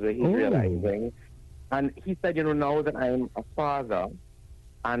conversations where he's realizing. And he said, now that I'm a father,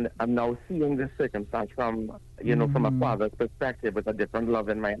 and I'm now seeing this circumstance from, from a father's perspective with a different love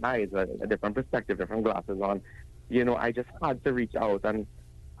in my eyes, a different perspective, different glasses on, I just had to reach out, and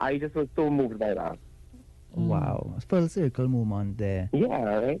I just was so moved by that. Wow. Full circle moment there. Yeah,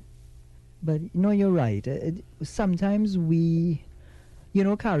 right? But, you're right. Sometimes we...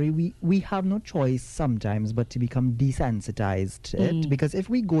 Carrie, we have no choice sometimes but to become desensitized to it, because if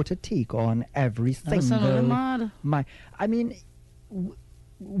we go to take on every single...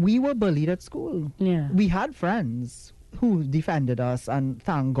 we were bullied at school. Yeah. We had friends who defended us, and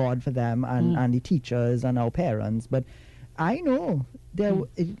thank God for them, and the teachers and our parents. But I know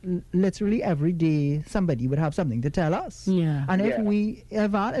literally every day somebody would have something to tell us. Yeah. And if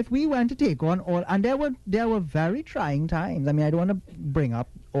we went to take on all, and there were very trying times. I mean, I don't want to bring up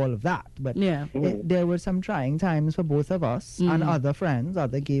all of that, but there were some trying times for both of us and other friends,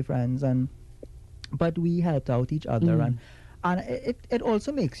 other gay friends, but we helped out each other, and it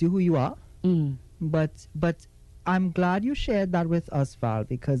also makes you who you are. But I'm glad you shared that with us, Val,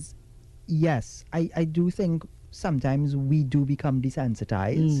 because yes, I do think sometimes we do become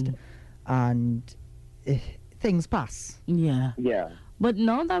desensitized, and things pass. Yeah. Yeah. But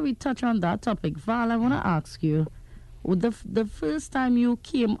now that we touch on that topic, Val, I want to ask you, the first time you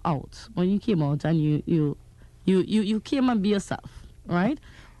came out, when you came out and you came and be yourself, right?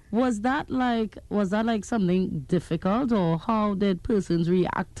 Was that like something difficult, or how did persons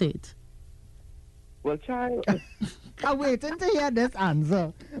react it? Well, child, I'm waiting to hear this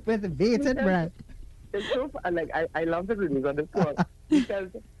answer with bated breath. it's so fun. Like, I love the reviews on this one because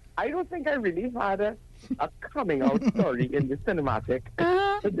I don't think I really had a coming out story in the cinematic.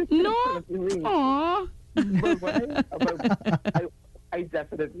 No. Aww. But I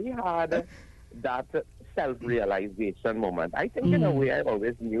definitely had that self-realization moment. I think in a way I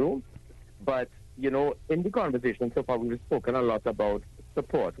always knew, but in the conversation so far we've spoken a lot about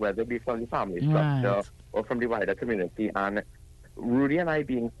support, whether it be from the family structure or from the wider community. And Rudy and I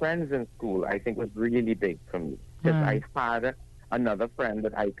being friends in school, I think was really big for me, because I had another friend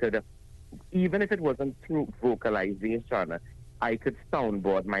that I could, even if it wasn't through vocalization, I could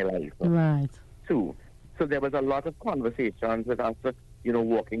soundboard my life too. So there was a lot of conversations with us,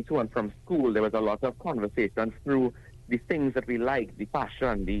 walking to and from school. There was a lot of conversations through the things that we like, the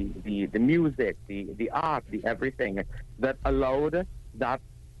fashion, the music, the art, the everything, that allowed that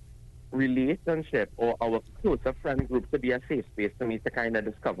relationship or our closer friend group to be a safe space for me to kind of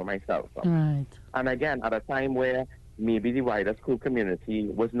discover myself. Right. And again, at a time where maybe the wider school community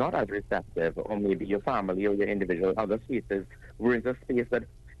was not as receptive, or maybe your family or your individual other spaces were in a space that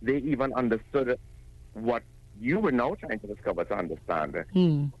they even understood what you were now trying to discover to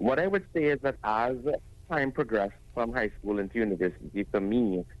understand. What I would say is that as time progressed from high school into university, for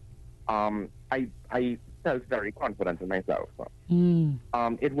me, I felt very confident in myself.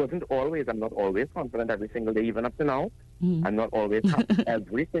 It wasn't always, I'm not always confident every single day, even up to now. I'm not always happy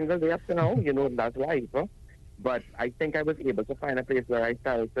every single day up to now, that's life. But I think I was able to find a place where I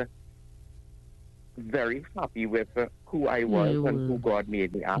felt very happy with who I was and who God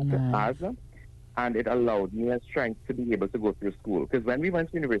made me as. And it allowed me a strength to be able to go through school. Because when we went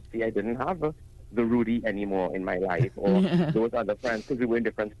to university, I didn't have the Rudy anymore in my life, or those other friends, because we were in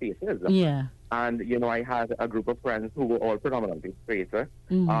different spaces. Yeah. And, I had a group of friends who were all predominantly straight,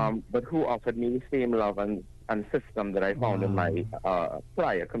 but who offered me the same love and system that I found in my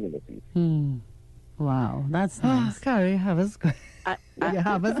prior community. Wow, that's nice. Carrie, have us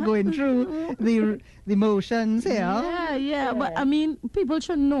going through the motions here. Yeah. But I mean, people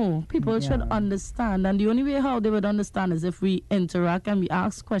should know. People should understand. And the only way how they would understand is if we interact and we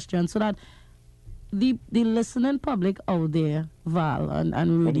ask questions, so that the listening public out there, Val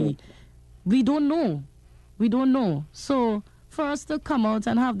and Rudy, we don't know. So for us to come out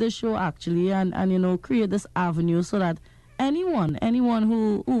and have this show actually and create this avenue so that anyone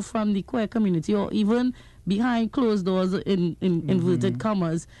who from the queer community, or even behind closed doors in inverted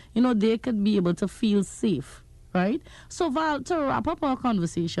commas, you know, they could be able to feel safe, right? So Val, to wrap up our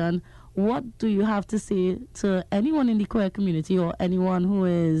conversation, what do you have to say to anyone in the queer community or anyone who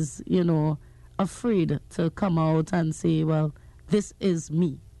is, you know, afraid to come out and say, well, this is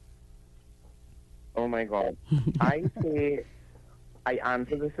me? Oh my God. I say, I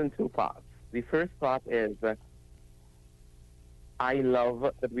answer this in two parts. The first part is, I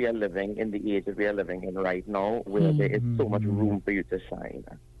love that we are living in the age that we are living in right now, where there is so much room for you to shine.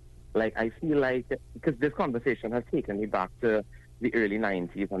 Like, I feel like, because this conversation has taken me back to the early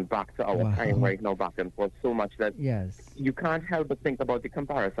 90s and back to our time right now, back and forth, so much that you can't help but think about the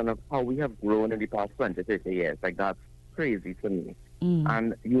comparison of how we have grown in the past 20, 30 years. Like, that's crazy to me.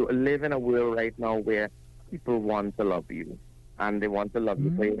 And you live in a world right now where people want to love you. And they want to love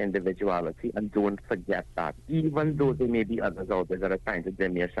you for your individuality. And don't forget that. Even though there may be others out there that are trying to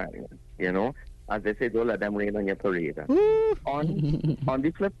dim your shine, you know? As they say, don't let them rain on your parade. On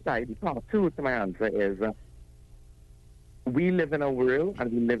the flip side, the part two to my answer is, we live in a world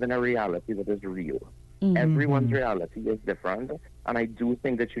and we live in a reality that is real. Everyone's reality is different. And I do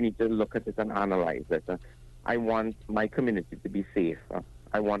think that you need to look at it and analyze it. I want my community to be safe.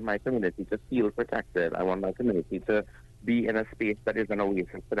 I want my community to feel protected. I want my community to be in a space that is an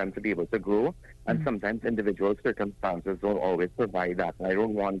oasis for them to be able to grow. And sometimes individual circumstances don't always provide that. I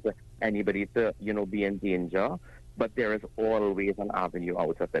don't want anybody to, you know, be in danger, but there is always an avenue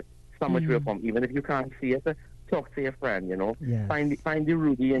out of it. Some which will come, even if you can't see it, talk to your friend, you know. Find the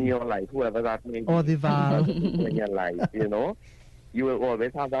Rudy in your life, whoever that may be. Or the Val. In your life, you know. You will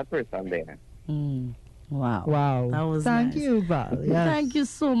always have that person there. Wow. That was Thank nice. you, Val. Yes. Thank you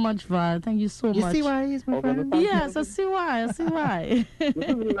so much, Val. Thank you so You much. see why he's my friend? Yes, I see why. This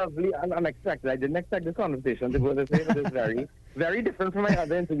is lovely and unexpected. I didn't expect this conversation to go this way, but it's very, very different from my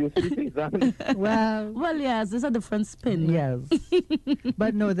other interviews for the season. Well, yes, there's a different spin. Yes.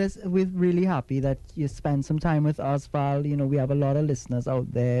 But no, we're really happy that you spent some time with us, Val. You know, we have a lot of listeners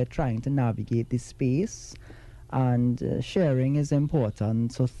out there trying to navigate this space. And sharing is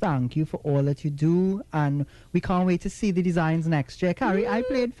important. So thank you for all that you do. And we can't wait to see the designs next year. Carrie, I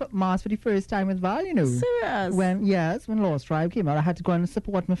played Mars for the first time with Val, you know. Serious? When Lost Tribe came out, I had to go and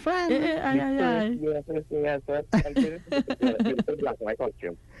support my friend.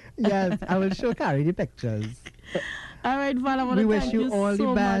 Yes, I will show Carrie the pictures. All right, Val, I want to We wish thank you all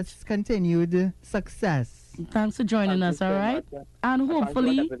so the best, much. Continued success. Thanks for joining us, all right? And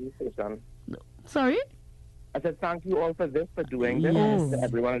hopefully... Sorry? I said thank you all for doing this, and to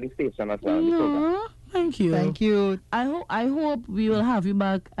everyone at the station as well. Thank you. Thank you. I hope we will have you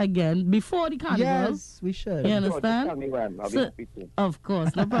back again before the carnival. Yes, we should. You understand? Tell me when. I'll be happy to. Of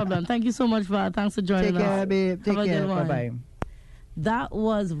course, no problem. Thank you so much, Val. Thanks for joining us. Take care, babe. Take care. Bye-bye. That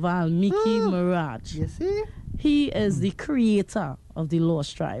was Valmiki Mirage. You see? He is the creator of the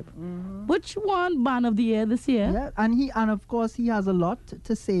Lost Tribe, which won Band of the Year this year. Yeah, and of course he has a lot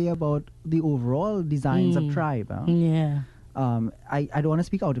to say about the overall designs of Tribe. Huh? Yeah. I don't want to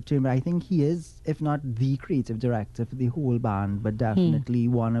speak out of turn, but I think he is, if not the creative director for the whole band, but definitely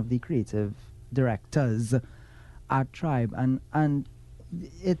one of the creative directors at Tribe, and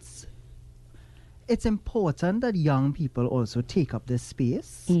it's important that young people also take up this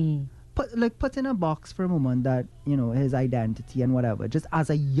space. Put in a box for a moment that, you know, his identity and whatever, just as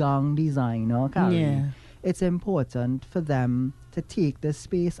a young designer, Carrie, it's important for them to take this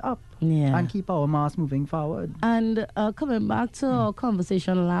space up and keep our mass moving forward. And coming back to our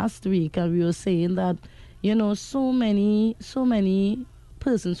conversation last week, and we were saying that, you know, so many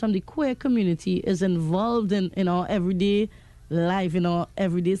persons from the queer community is involved in our everyday life, in our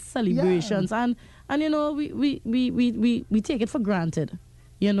everyday celebrations, and you know, we take it for granted.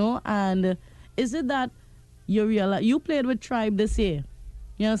 You know, and is it that you realize you played with Tribe this year?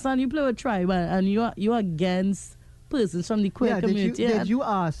 You understand? You play with Tribe, and you're against persons from the queer community. Did you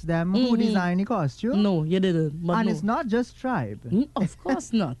ask them who designed the costume? No, you didn't. But and no. It's not just Tribe. Of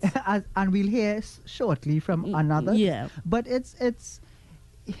course not. And we'll hear shortly from another. Yeah. But it's.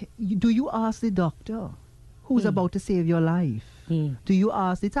 Do you ask the doctor who's about to save your life? Do you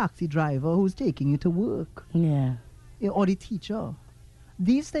ask the taxi driver who's taking you to work? Yeah. Or the teacher?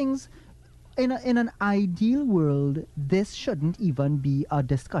 These things, in an ideal world, this shouldn't even be a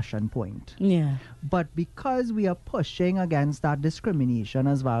discussion point. Yeah. But because we are pushing against that discrimination,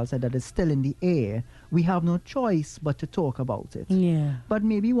 as Val said, that is still in the air, we have no choice but to talk about it. Yeah. But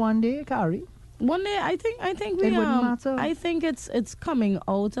maybe one day, Carrie. One day, I think we it wouldn't matter. I think it's coming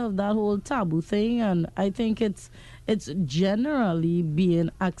out of that whole taboo thing, and I think it's generally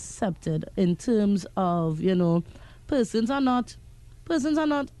being accepted in terms of, you know, persons are not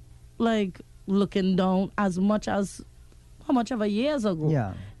like looking down as much as how much ever years ago.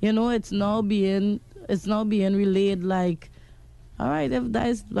 Yeah. You know, it's now being relayed like, all right, if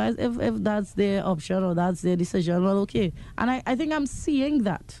that's their option or that's their decision, well, okay. And I think I'm seeing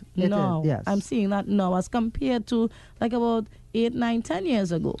that now. Yes. I'm seeing that now as compared to like about 8, 9, 10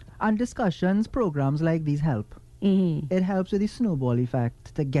 years ago. And discussions, programs like these help. Mm-hmm. It helps with the snowball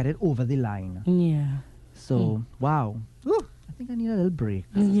effect to get it over the line. Yeah. So, wow. Ooh, I think I need a little break.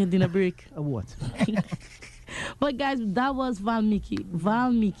 You need a break. A what? But guys, that was Valmiki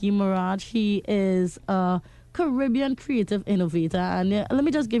Miraj. He is a Caribbean creative innovator. And let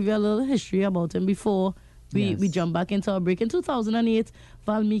me just give you a little history about him before we jump back into our break. In 2008,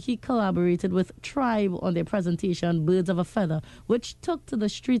 Valmiki collaborated with Tribe on their presentation, Birds of a Feather, which took to the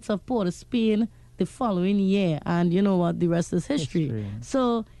streets of Port of Spain the following year. And you know what? The rest is history.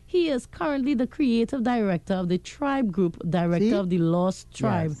 So he is currently the creative director of the Tribe Group, director of the Lost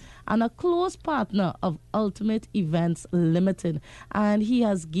Tribe, and a close partner of Ultimate Events Limited. And he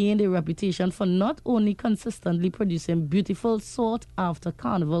has gained a reputation for not only consistently producing beautiful, sought-after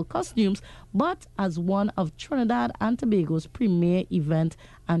carnival costumes, but as one of Trinidad and Tobago's premier event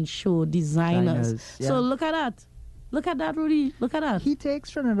and show designers. So look at that. Look at that, Rudy. Look at that. He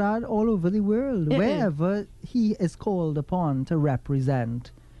takes Trinidad all over the world. Wherever he is called upon to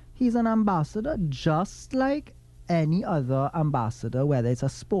represent, he's an ambassador just like any other ambassador, whether it's a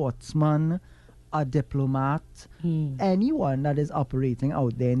sportsman, a diplomat, anyone that is operating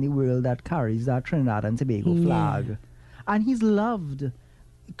out there in the world that carries that Trinidad and Tobago flag. And he's loved.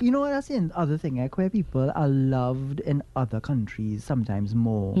 You know what I'm saying? Other thing, queer people are loved in other countries sometimes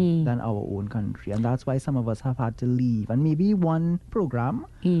more than our own country. And that's why some of us have had to leave. And maybe one program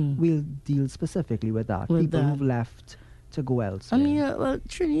will deal specifically with that. People who've left to go elsewhere. I mean, well,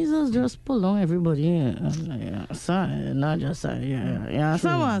 Trinidad just pull on everybody. Sorry, not just sorry.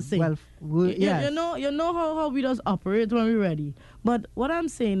 Someone saying. Well, yes. You know how we just operate when we're ready. But what I'm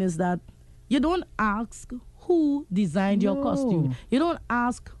saying is that you don't ask who designed your costume. You don't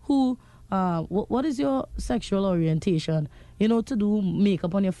ask who. What is your sexual orientation? You know, to do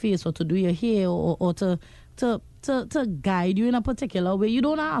makeup on your face or to do your hair or to guide you in a particular way. You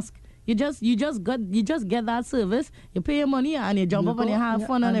don't ask. You just get that service. You pay your money and you jump up and you have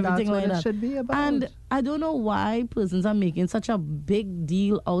fun and everything that's like what that. It should be about. And I don't know why persons are making such a big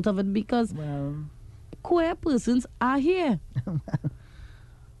deal out of it because queer persons are here.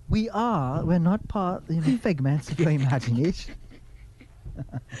 We are. We're not part. Figments of your imagination.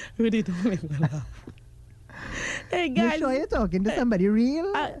 Really don't make me laugh. Hey guys, you sure you're talking to somebody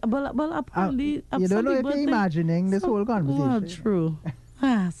real? Well, apparently, you don't know if you're imagining this whole conversation. Well, true.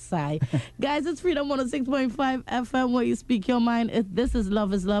 Sigh. Guys, it's Freedom 106.5 FM where you speak your mind. This is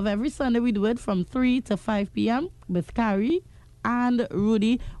Love is Love. Every Sunday we do it from 3 to 5 p.m. with Carrie and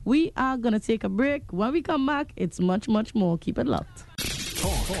Rudy. We are going to take a break. When we come back, it's much, much more. Keep it locked.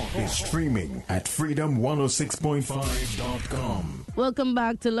 Talk is streaming at freedom106.5.com. Welcome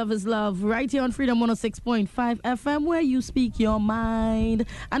back to Love is Love, right here on Freedom 106.5 FM, where you speak your mind.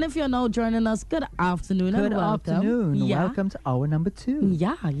 And if you're now joining us, good afternoon and welcome. Good afternoon. Welcome to hour number 2.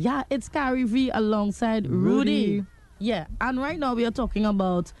 Yeah. It's Carrie V alongside Rudy. Yeah, and right now we are talking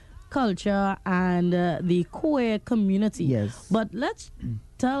about culture and the queer community. Yes. But let's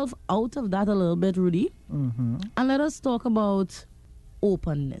delve out of that a little bit, Rudy. Mm-hmm. And let us talk about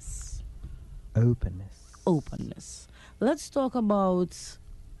openness. Let's talk about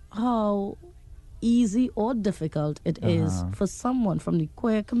how easy or difficult it is for someone from the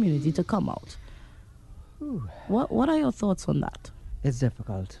queer community to come out. What are your thoughts on that? It's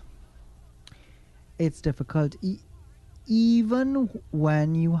difficult. Even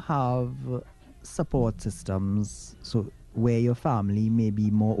when you have support systems, so where your family may be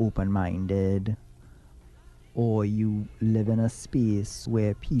more open-minded, or you live in a space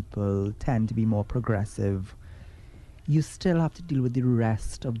where people tend to be more progressive, you still have to deal with the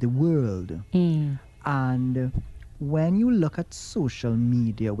rest of the world. And when you look at social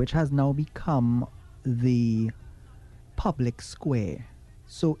media, which has now become the public square,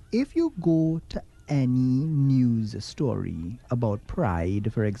 so if you go to any news story about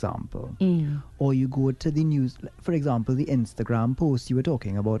Pride, for example, or you go to the news, for example, the Instagram post you were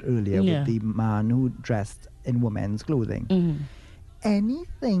talking about earlier with the man who dressed in women's clothing.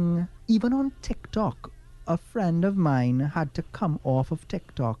 Anything, even on TikTok, a friend of mine had to come off of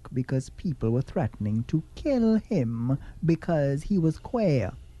TikTok because people were threatening to kill him because he was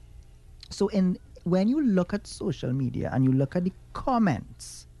queer. So when you look at social media and you look at the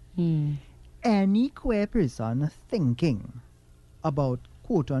comments, any queer person thinking about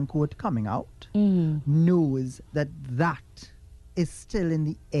quote-unquote coming out knows that is still in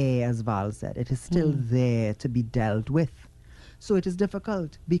the air, as Val said. It is still there to be dealt with. So it is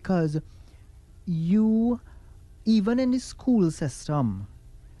difficult because you, even in the school system,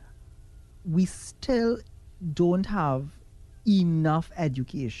 we still don't have enough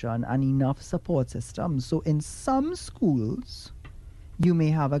education and enough support systems. So in some schools, you may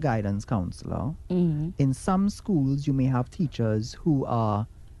have a guidance counselor. In some schools, you may have teachers who are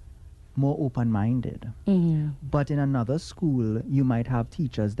more open-minded. But in another school, you might have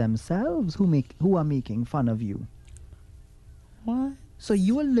teachers themselves who are making fun of you. What? So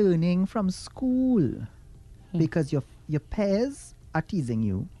you are learning from school because your peers are teasing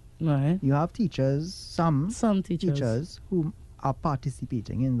you. Right. You have teachers, some teachers who are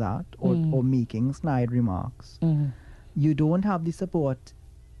participating in that or making snide remarks. You don't have the support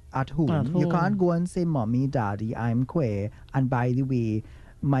at home. You can't go and say, Mommy, Daddy, I'm queer, and by the way,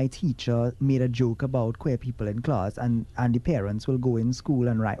 my teacher made a joke about queer people in class, and the parents will go in school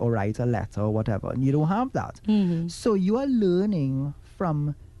and write a letter or whatever. And you don't have that. So you are learning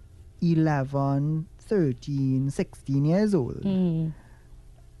from 11, 13, 16 years old.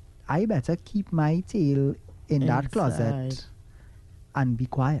 I better keep my tail in that closet and be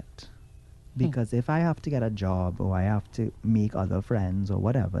quiet. Because if I have to get a job or I have to make other friends or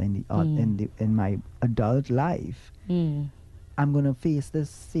whatever in my adult life, I'm gonna face this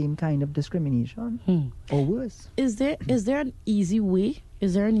same kind of discrimination or worse. Is there an easy way?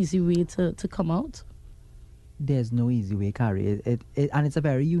 Is there an easy way to come out? There's no easy way, Carrie. It and it's a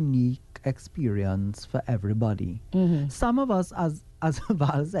very unique experience for everybody. Some of us, as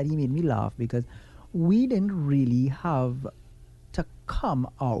Val said, he made me laugh because we didn't really have to come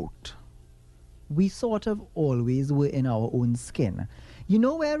out. We sort of always were in our own skin. You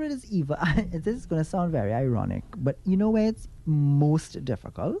know where it is even, this is going to sound very ironic, but you know where it's most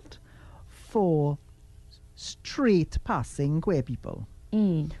difficult? For straight passing queer people.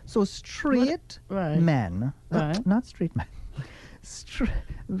 So straight men, not straight men,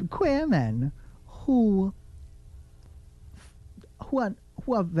 queer men who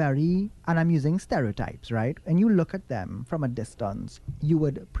are very, and I'm using stereotypes, right? And you look at them from a distance, you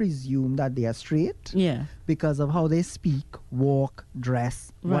would presume that they are straight. Yeah. Because of how they speak, walk,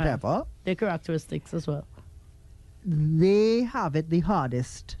 dress, whatever. Their characteristics as well. They have it the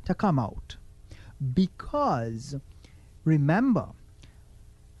hardest to come out. Because, remember,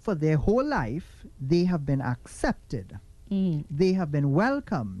 for their whole life, they have been accepted. They have been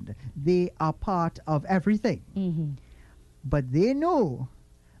welcomed. They are part of everything. But they know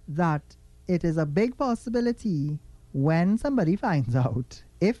that it is a big possibility when somebody finds out,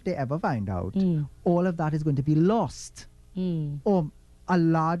 if they ever find out, all of that is going to be lost. Or a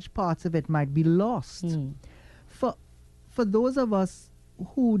large part of it might be lost. For those of us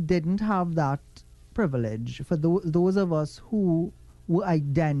who didn't have that privilege, for those of us who were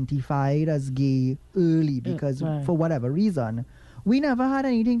identified as gay early because for whatever reason, we never had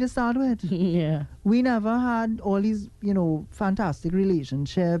anything to start with. We never had all these, fantastic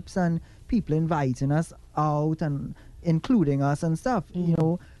relationships and people inviting us out and including us and stuff,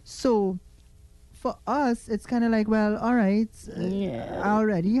 So for us, it's kind of like, well, all right,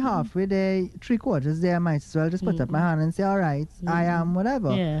 already halfway there, 3/4 there, I might as well just put up my hand and say, all right, I am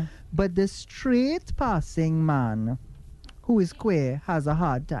whatever. But the straight passing man who is queer has a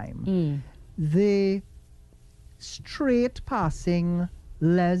hard time. The straight passing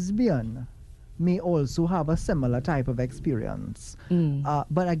lesbian may also have a similar type of experience.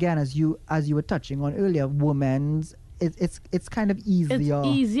 But again, as you were touching on earlier, women's it's kind of easier. It's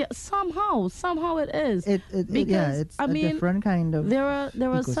easier somehow it is. Because it's I mean, different kind of. There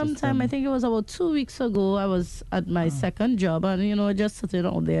was some time, I think it was about 2 weeks ago, I was at my second job and just sitting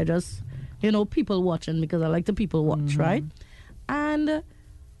out there, just people watching, because I like to people watch, right? And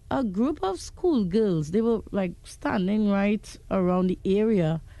a group of schoolgirls, they were like standing right around the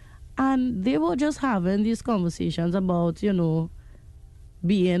area, and they were just having these conversations about,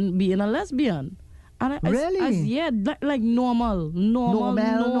 being a lesbian. And like normal.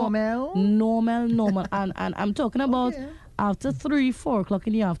 and I'm talking about after 3-4 o'clock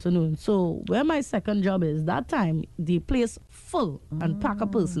in the afternoon. So where my second job is, that time the place full and pack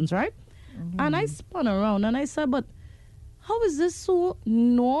of persons, right? And I spun around and I said, but how is this so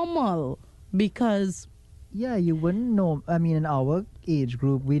normal? Because you wouldn't know. I mean, in our age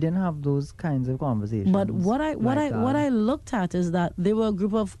group, we didn't have those kinds of conversations. But what I looked at is that they were a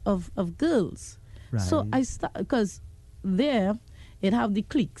group of girls. Right. So because there it have the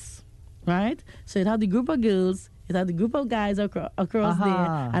cliques, right? So it had the group of girls, it had the group of guys across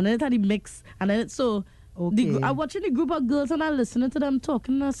there, and then it had the mix, and then I'm watching the group of girls and I'm listening to them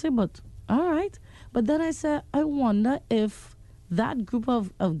talking, and I say, but all right. But then I said, I wonder if that group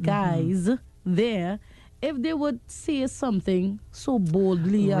of guys there, if they would say something so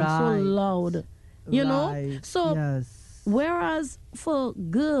boldly and so Right. loud, you know? Right. So yes. whereas for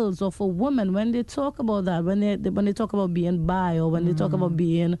girls or for women, when they talk about that, when they talk about being bi or when they talk about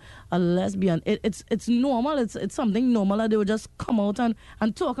being a lesbian, it's normal. It's something normal that they would just come out and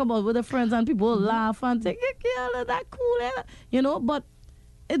talk about with their friends, and people will laugh and think, yeah, that cool, yeah," you know. But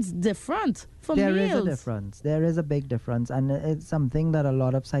it's different for There is males. a difference. There is a big difference, and it's something that a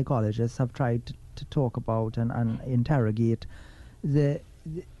lot of psychologists have tried to talk about and interrogate.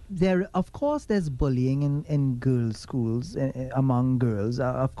 There, of course, there's bullying in girls' schools among girls.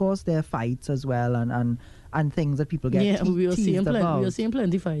 Of course, there are fights as well, and things that people get Yeah, we are teased seeing about. we are seeing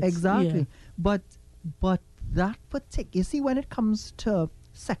plenty fights. Exactly. Yeah. But that particular, you see, when it comes to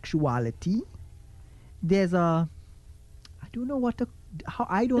sexuality, there's a, I don't know what to, how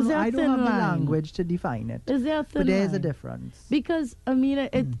I don't Is know, there a I don't thin have the line? language to define it. Is there a thin But there is a line? difference. Because I mean,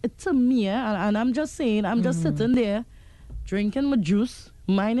 it to me, and I'm just saying, I'm just sitting there, drinking my juice,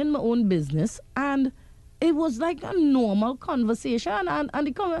 minding my own business, and it was like a normal conversation, and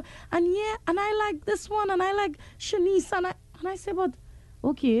they come and yeah, and I like this one, and I like Shanice, and I say, but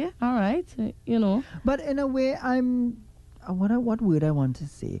okay, all right, you know. But in a way, what word I want to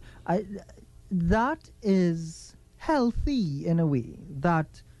say? That is healthy in a way.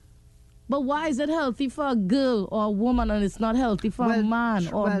 That But why is it healthy for a girl or a woman and it's not healthy for a Well, man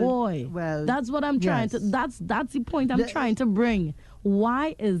or a boy? well, That's what I'm trying to. yes. That's the point I'm trying to bring.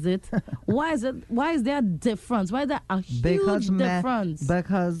 Why is it? Why is there a difference? Why is there a huge difference?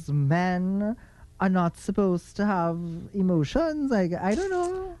 Because men are not supposed to have emotions. Like, I don't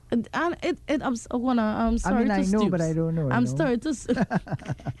know. And I'm sorry I to know, stoop. but I don't know. I'm you know? sorry to.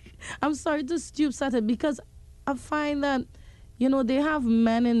 I'm sorry to stoop at it because I find that, you know, they have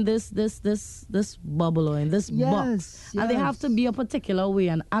men in this bubble or in this box, and they have to yes. be a particular way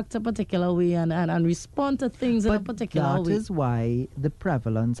and act a particular way and respond to things in a But particular that way. is why the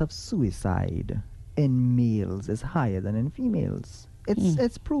prevalence of suicide in males is higher than in females.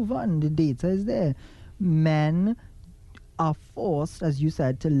 It's proven. The data is there. Men are forced, as you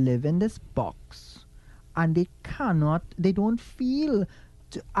said, to live in this box, and they don't feel.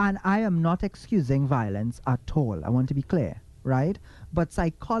 And I am not excusing violence at all. I want to be clear, right? But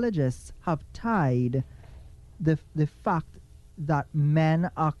psychologists have tied the fact that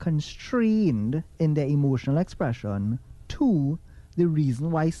men are constrained in their emotional expression to the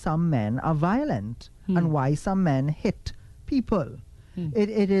reason why some men are violent and why some men hit people.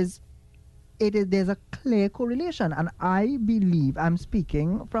 There's a clear correlation, and I believe, I'm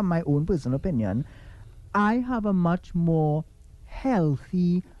speaking from my own personal opinion, I have a much more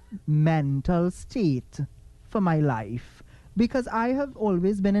healthy mental state for my life because I have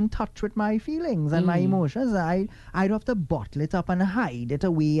always been in touch with my feelings and my emotions. I'd have to bottle it up and hide it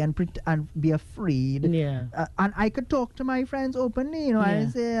away and be afraid. Yeah. And I could talk to my friends openly, you know. Yeah. I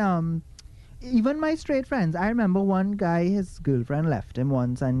say, even my straight friends. I remember one guy, his girlfriend left him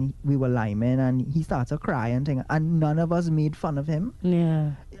once, and we were liming, and he started to cry and thing, and none of us made fun of him.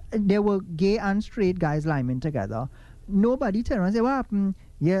 Yeah. There were gay and straight guys liming together. Nobody turned around and said, "What happened?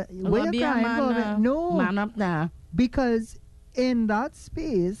 Yeah, where you Be a crying man, for?" No, man up now. because in that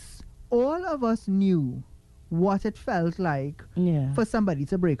space, all of us knew what it felt like Yeah. for somebody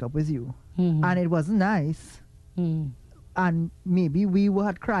to break up with you, Mhm. and it wasn't nice. Mm. And maybe we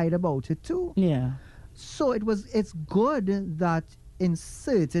had cried about it too. Yeah. So it's good that in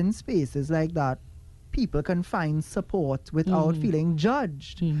certain spaces like that, people can find support without feeling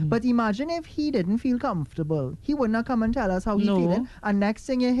judged. But imagine if he didn't feel comfortable. He would not come and tell us how he's No. feeling. And next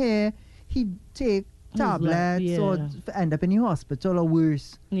thing you hear, he'd take He's like, tablets or yeah. end up in the hospital or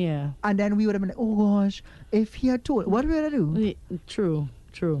worse. Yeah. And then we would have been like, oh gosh, if he had told, what would I do? True.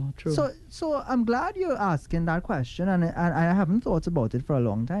 So I'm glad you're asking that question, and I haven't thought about it for a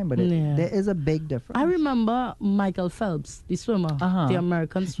long time, but Yeah. there is a big difference. I remember Michael Phelps, the swimmer, Uh-huh. the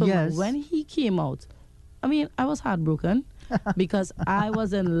American swimmer. Yes. When he came out, I mean, I was heartbroken because I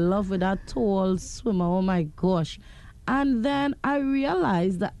was in love with that tall swimmer. Oh my gosh. And then I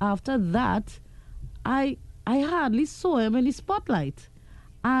realized that after that, I hardly saw him in the spotlight.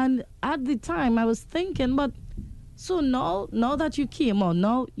 And at the time, I was thinking, but so now that you came out,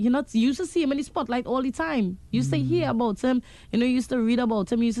 now you're not used to see him in the spotlight all the time. You used to hear about him, you know, you used to read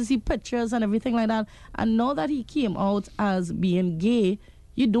about him, you used to see pictures and everything like that. And now that he came out as being gay,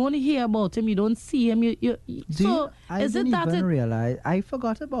 you don't hear about him, you don't see him. I is it didn't that even it, realize. I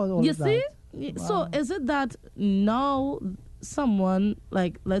forgot about all you of see? that. So is it that now someone,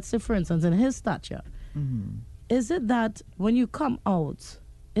 like, let's say for instance in his stature, is it that when you come out,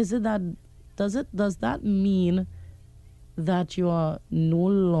 is it that does that mean that you are no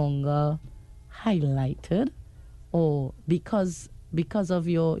longer highlighted, or because of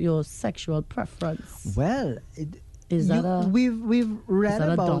your sexual preference? Well, Is that a we've read that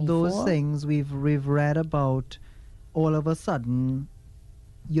a about those downfall? things. We've read about all of a sudden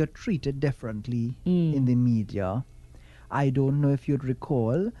you're treated differently in the media. I don't know if you'd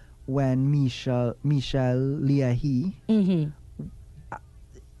recall when Michelle Leahy,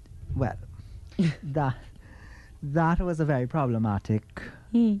 well, that was a very problematic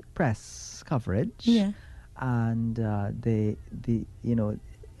press coverage. Yeah. And the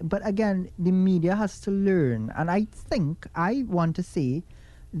but again, the media has to learn, and I want to say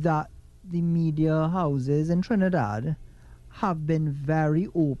that the media houses in Trinidad have been very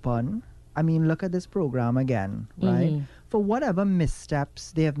open. I mean, look at this program again, right? For whatever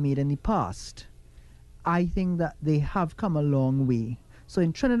missteps they have made in the past, I think that they have come a long way. So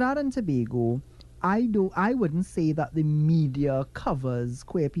in Trinidad and Tobago, I wouldn't say that the media covers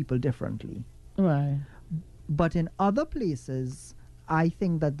queer people differently. Right. But in other places, I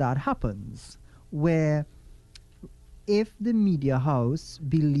think that happens, where if the media house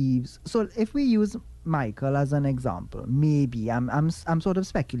believes, so if we use Michael as an example, maybe I'm sort of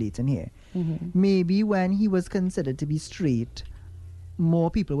speculating here. Maybe when he was considered to be straight, more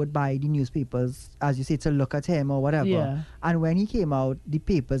people would buy the newspapers, as you say, to look at him or whatever. Yeah. And when he came out, the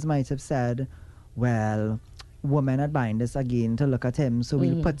papers might have said, well, women are buying this again to look at him, so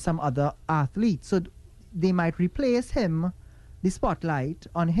we'll put some other athlete. So they might replace him, the spotlight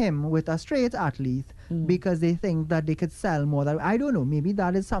on him, with a straight athlete because they think that they could sell more. I don't know. Maybe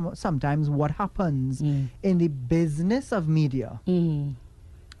that is sometimes what happens in the business of media.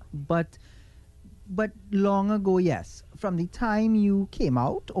 But long ago, yes, from the time you came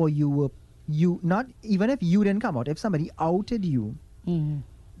out, or you not even if you didn't come out, if somebody outed you,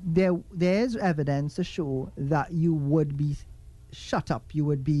 there's evidence to show that you would be shut up, you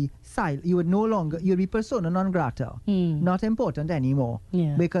would be silent, you would no longer, you'd be persona non grata, not important anymore,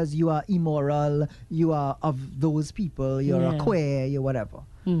 because you are immoral, you are of those people, you're a queer, you're whatever.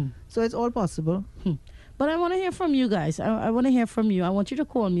 So it's all possible. But I want to hear from you guys. I want to hear from you. I want you to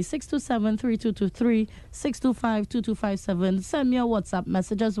call me 627-3223, 625-2257. Send me a WhatsApp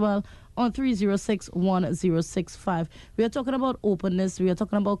message as well on 306-1065. We are talking about openness. We are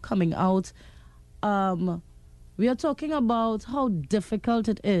talking about coming out. We are talking about how difficult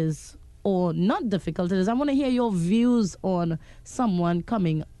it is, or not difficult it is. I want to hear your views on someone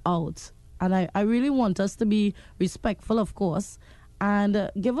coming out. And I really want us to be respectful, of course, and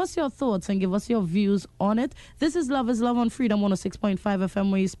give us your thoughts and give us your views on it. This is Love is Love on Freedom 106.5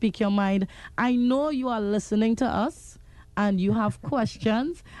 FM, where you speak your mind. I know you are listening to us and you have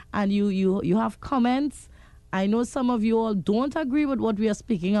questions and you have comments. I know some of you all don't agree with what we are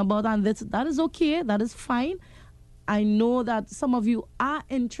speaking about, and that is okay. That is fine. I know that some of you are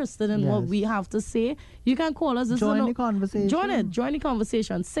interested in what we have to say. You can call us. Join the conversation. Join the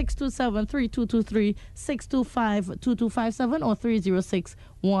conversation. 627-3223, 625-2257, or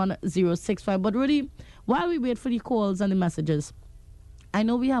 306-1065. But really, while we wait for the calls and the messages, I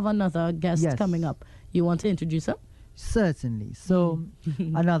know we have another guest coming up. You want to introduce her? Certainly. So,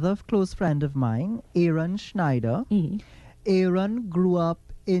 another close friend of mine, Aaron Schneider. Aaron grew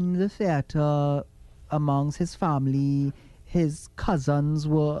up in the theater amongst his family. His cousins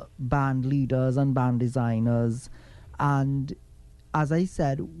were band leaders and band designers. And as I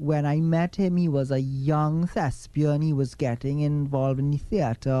said, when I met him, he was a young thespian. He was getting involved in the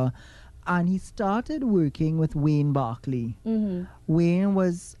theater. And he started working with Wayne Barkley. Wayne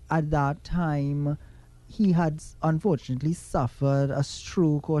was, at that time, he had unfortunately suffered a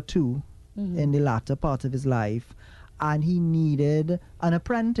stroke or two in the latter part of his life. And he needed an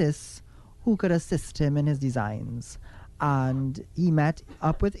apprentice who could assist him in his designs. And he met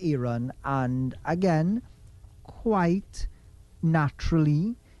up with Aaron, and again, quite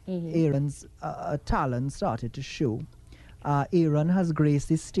naturally, Aaron's talent started to show. Aaron has graced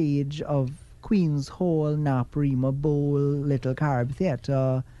the stage of Queen's Hall, Naparima Bowl, Little Carib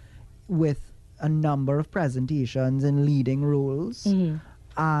Theatre, with a number of presentations in leading roles.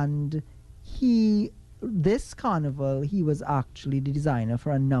 And this carnival, he was actually the designer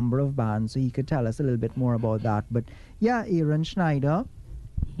for a number of bands, so he could tell us a little bit more about that. But yeah, Aaron Schneider,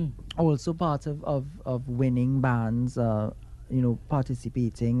 also part of winning bands,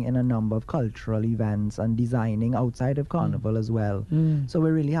 participating in a number of cultural events and designing outside of carnival as well. So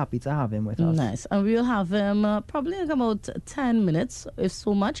we're really happy to have him with us. Nice. And we'll have him probably in about 10 minutes, if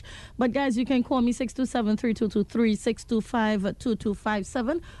so much. But guys, you can call me 627-3223,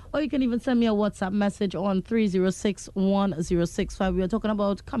 625-2257, or you can even send me a WhatsApp message on 306-1065. We are talking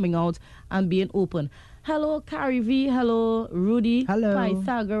about coming out and being open. Hello, Carrie V. Hello, Rudy. Hello.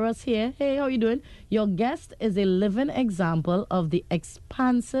 Pythagoras here. Hey, how you doing? Your guest is a living example of the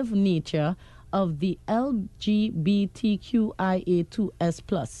expansive nature of the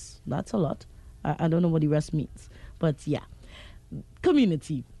LGBTQIA2S+. That's a lot. I don't know what the rest means. But yeah.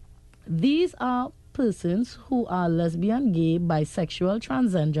 Community. These are persons who are lesbian, gay, bisexual,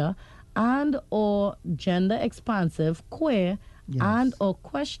 transgender, and or gender expansive, queer, Yes. and or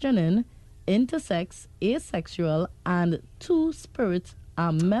questioning, intersex, asexual, and two-spirit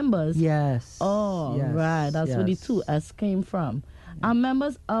are members. Yes. Oh, yes. right. That's where the yes. 2S came from. Are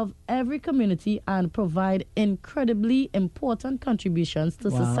members of every community and provide incredibly important contributions to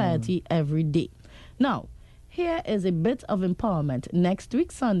Wow. society every day. Now, here is a bit of empowerment. Next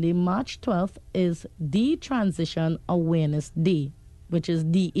week, Sunday, March 12th, is Detransition Awareness Day, which is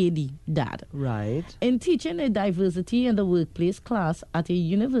DAD, DAD. Right. In teaching a diversity in the workplace class at a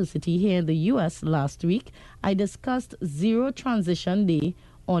university here in the U.S. last week, I discussed Zero Transition Day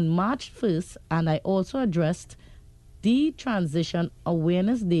on March 1st, and I also addressed Detransition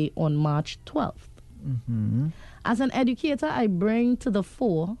Awareness Day on March 12th. As an educator, I bring to the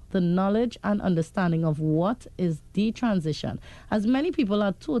fore the knowledge and understanding of what is detransition, as many people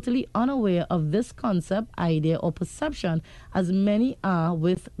are totally unaware of this concept, idea, or perception, as many are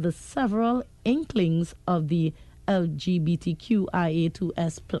with the several inklings of the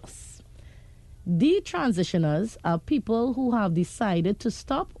LGBTQIA2S+. Detransitioners are people who have decided to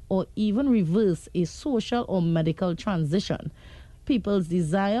stop or even reverse a social or medical transition. People's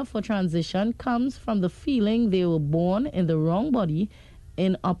desire for transition comes from the feeling they were born in the wrong body,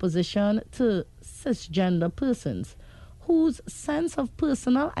 in opposition to cisgender persons whose sense of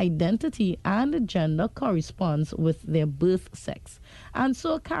personal identity and gender corresponds with their birth sex. And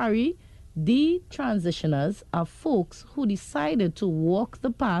so, Carrie, detransitioners are folks who decided to walk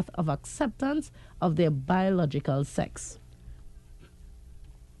the path of acceptance of their biological sex.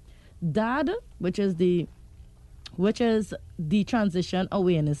 DAD, which is Detransition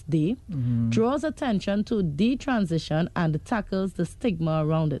Awareness Day, draws attention to detransition and tackles the stigma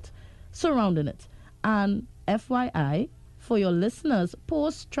surrounding it. And FYI, for your listeners,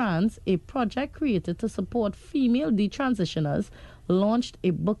 Post Trans, a project created to support female detransitioners, launched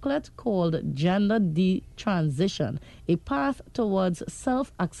a booklet called Gender Detransition, a path towards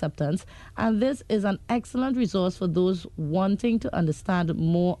self-acceptance, and this is an excellent resource for those wanting to understand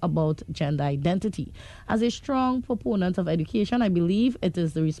more about gender identity. As a strong proponent of education, I believe it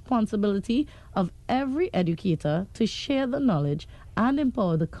is the responsibility of every educator to share the knowledge and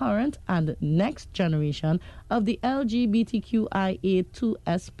empower the current and next generation of the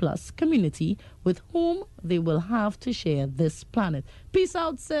LGBTQIA2S+ community with whom they will have to share this planet. Peace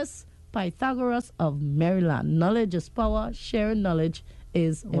out, sis. Pythagoras of Maryland. Knowledge is power. Sharing knowledge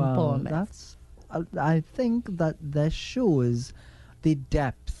is empowerment. That's. I think that this shows the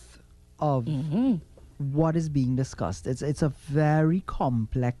depth of what is being discussed. It's a very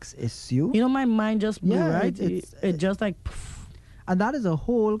complex issue. You know, my mind just blew, Yeah, right? It just like, poof. And that is a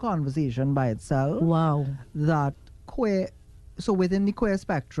whole conversation by itself. Wow. That so within the queer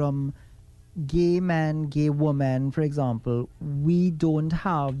spectrum, gay men, gay women, for example, we don't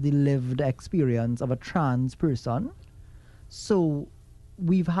have the lived experience of a trans person. So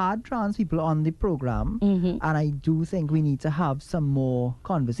we've had trans people on the program, and I do think we need to have some more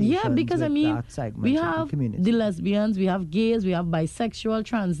conversations. Yeah, because with I mean, that segment we of have the community. the lesbians, we have gays, we have bisexual,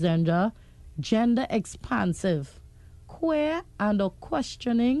 transgender, gender expansive, queer and or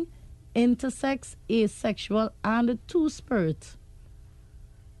questioning, intersex, asexual, and two-spirit.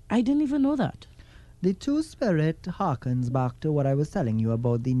 I didn't even know that. The two-spirit harkens back to what I was telling you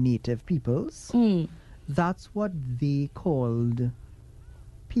about the native peoples. That's what they called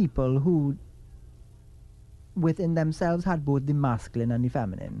people who within themselves had both the masculine and the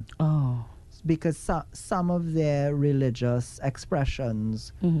feminine. Oh. Because some of their religious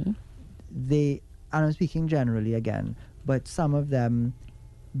expressions, and I'm speaking generally again, but some of them,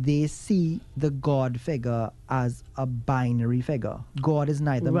 they see the God figure as a binary figure. God is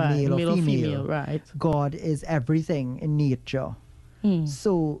neither male or female. Right. God is everything in nature.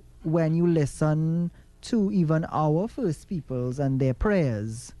 So when you listen to even our first peoples and their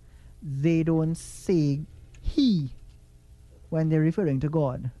prayers, they don't say he when they're referring to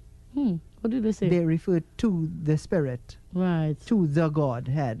God. What did they say? They refer to the spirit, right. to the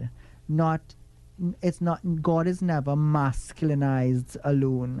Godhead. It's not, God is never masculinized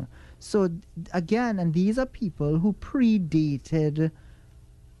alone. So again, and these are people who predated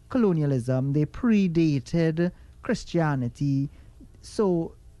colonialism, they predated Christianity.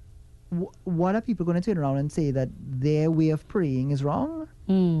 So what are people going to turn around and say that their way of praying is wrong?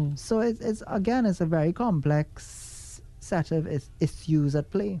 So it's again, it's a very complex set of issues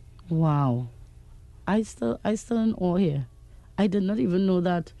at play. Wow. I still in awe here. I did not even know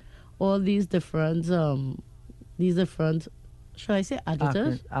that all these different should I say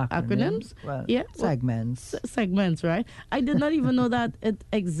adjectives? Acronyms? Well, yeah. segments. Segments, right? I did not even know that it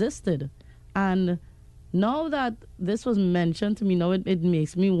existed. And now that this was mentioned to me, now it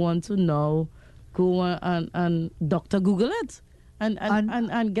makes me want to now go and Dr. Google it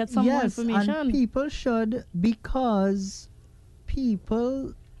and get some more information. And people should, because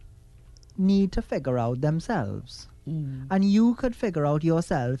people need to figure out themselves. And you could figure out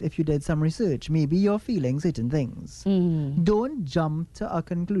yourself if you did some research. Maybe you're feeling certain things. Don't jump to a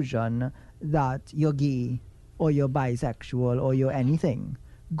conclusion that you're gay or you're bisexual or you're anything.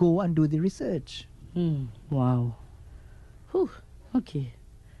 Go and do the research. Wow. Whew. Okay.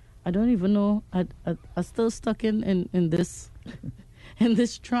 I don't even know. I'm still stuck in this in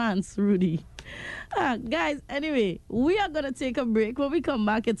this trance, Rudy. Guys, anyway, we are going to take a break. When we come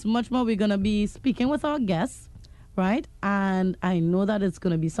back, it's much more. We're going to be speaking with our guests, right? And I know that it's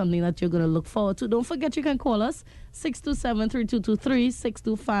going to be something that you're going to look forward to. Don't forget, you can call us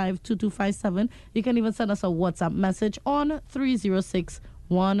 627-3223, 625-2257. You can even send us a WhatsApp message on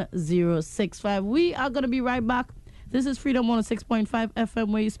 306-1065. We are going to be right back. This is Freedom 106.5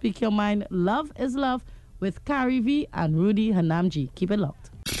 FM, where you speak your mind. Love is love with Carrie V and Rudy Hanamji. Keep it locked.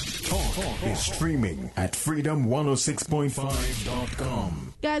 Talk is streaming at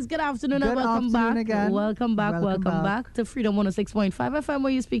freedom106.5.com. Guys, good afternoon and Good welcome afternoon back. again. Welcome back to Freedom 106.5 FM,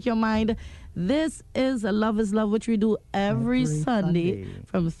 where you speak your mind. This is Love is Love, which we do every Sunday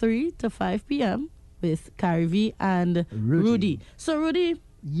from 3 to 5 p.m. with Carrie V and Rudy. So, Rudy,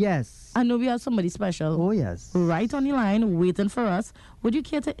 Yes. I know we have somebody special. Oh, yes. Right on the line, waiting for us. Would you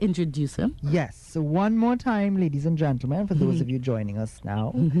care to introduce him? Yes. So one more time, ladies and gentlemen, for those of you joining us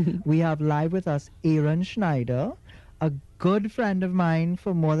now, we have live with us Aaron Schneider, a good friend of mine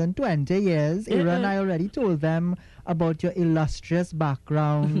for more than 20 years. Aaron, I already told them about your illustrious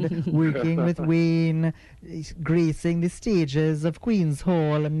background, working with Wayne, gracing the stages of Queen's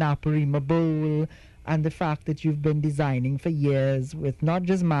Hall and Naparima Bowl, and the fact that you've been designing for years with not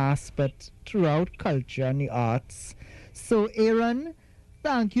just mass, but throughout culture and the arts. So, Aaron,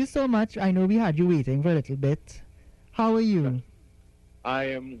 thank you so much. I know we had you waiting for a little bit. How are you?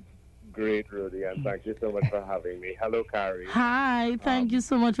 I am great, Rudy, and thank you so much for having me. Hello, Carrie. Hi, thank you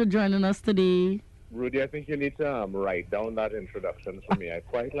so much for joining us today. Rudy, I think you need to write down that introduction for me. I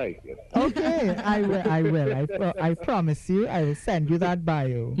quite like it. Okay, I will. I promise you, I will send you that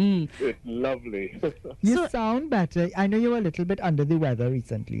bio. It's lovely. You sound better. I know you were a little bit under the weather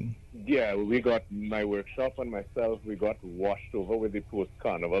recently. Yeah, we got my workshop and myself, we got washed over with the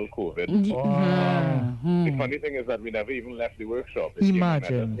post-carnival COVID. The funny thing is that we never even left the workshop.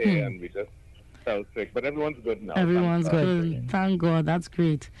 Imagine. And we just felt sick. But everyone's good now. Everyone's good. Thank God. That's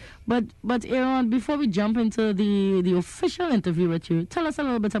great. But Aaron, before we jump into the official interview with you, tell us a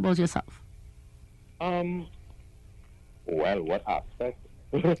little bit about yourself. Well, what aspect?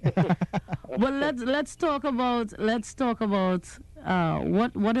 Well, let's talk about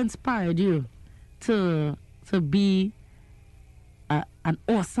what inspired you to be an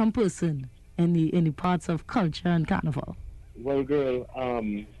awesome person in the parts of culture and carnival. Well, girl,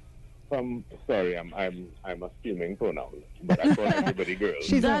 I'm assuming pronouns, but I call everybody girl.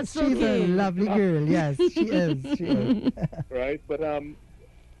 She's a lovely girl. Yes, she is. She is. Right, but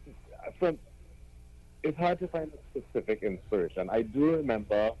it's hard to find a specific inspiration. I do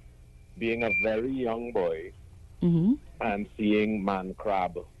remember being a very young boy and seeing Man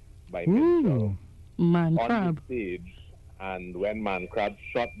Crab by Minstrel Man on Crab. the stage. And when Man Crab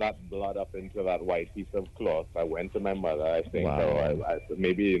shot that blood up into that white piece of cloth, I went to my mother. I think,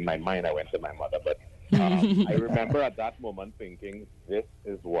 maybe in my mind I went to my mother, but I remember at that moment thinking, this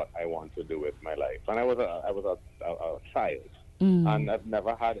is what I want to do with my life. And I was a child. And I've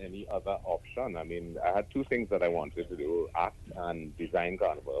never had any other option. I mean, I had two things that I wanted to do, act and design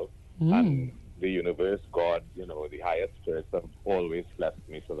carnival. And the universe, God, the highest spirits have always blessed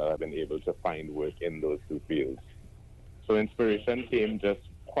me so that I've been able to find work in those two fields. So inspiration came just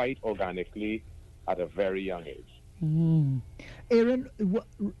quite organically at a very young age. Aaron,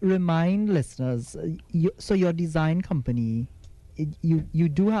 remind listeners, so your design company, you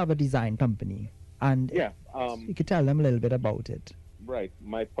do have a design company. And you could tell them a little bit about it. Right.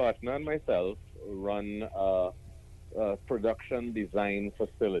 My partner and myself run a production design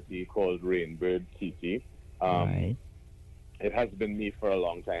facility called Rainbird TT. Right. It has been me for a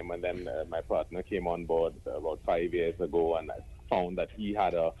long time, and then my partner came on board about 5 years ago, and I found that he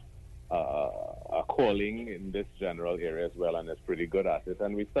had a a calling in this general area as well, and is pretty good at it.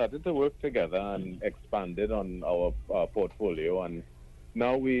 And we started to work together and expanded on our portfolio. And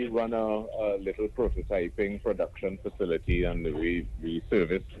now we run a little prototyping production facility, and we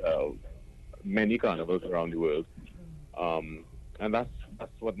service many carnivals around the world. And that's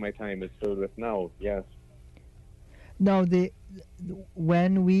what my time is filled with now. Yes. Now,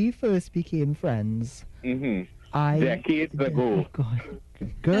 when we first became friends, decades ago. Oh God,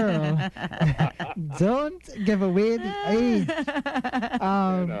 girl, don't give away the age.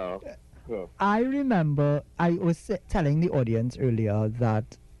 I remember I was telling the audience earlier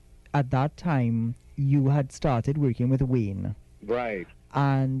that at that time you had started working with Wayne. Right.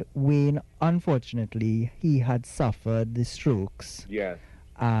 And Wayne, unfortunately, he had suffered the strokes. Yes.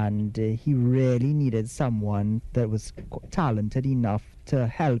 And he really needed someone that was talented enough to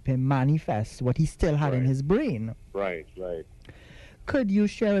help him manifest what he still had in his brain. Right, right. Could you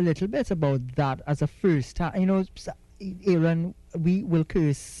share a little bit about that as a first time? You know, Aaron, we will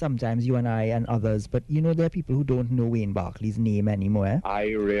curse sometimes, you and I and others, but you know there are people who don't know Wayne Barclay's name anymore. I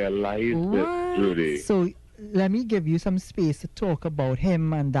realize this, Judy. So let me give you some space to talk about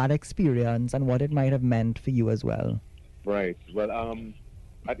him and that experience and what it might have meant for you as well. Right. Well,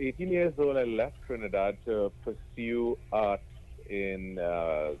 at 18 years old, I left Trinidad to pursue art in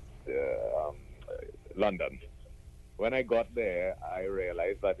London. When I got there, I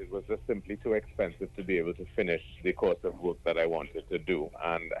realized that it was just simply too expensive to be able to finish the course of work that I wanted to do,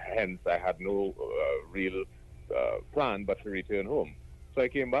 and hence I had no real plan but to return home. So I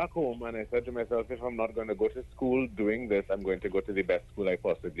came back home and I said to myself, if I'm not going to go to school doing this, I'm going to go to the best school I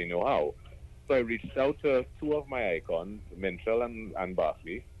possibly know how. So I reached out to two of my icons, Minshall and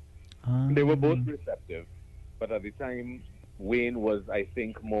Barclay. They were both receptive, but at the time, Wayne was, I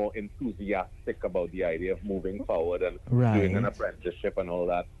think, more enthusiastic about the idea of moving forward and doing an apprenticeship and all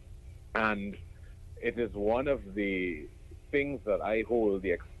that. And it is one of the things that I hold,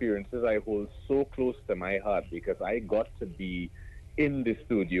 the experiences I hold so close to my heart, because I got to be in the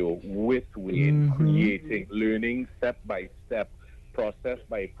studio with Wayne, creating, learning step by step, process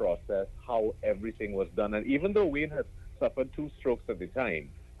by process, how everything was done. And even though Wayne had suffered 2 strokes at the time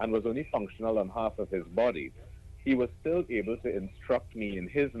and was only functional on half of his body, he was still able to instruct me in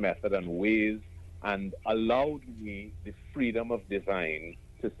his method and ways, and allowed me the freedom of design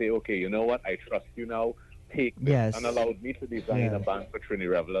to say, okay, you know what, I trust you now, take this, and allowed me to design a band for Trini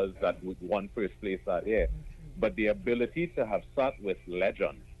Revelers that won first place that year. But the ability to have sat with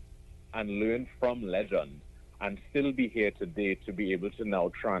legends and learned from legends and still be here today to be able to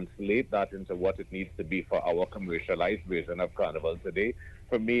now translate that into what it needs to be for our commercialized version of Carnival today,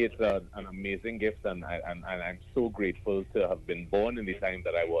 for me, it's an amazing gift, and I'm so grateful to have been born in the time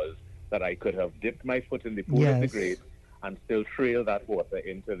that I was, that I could have dipped my foot in the pool of the great and still trail that water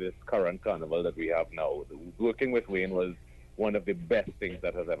into this current carnival that we have now. Working with Wayne was one of the best things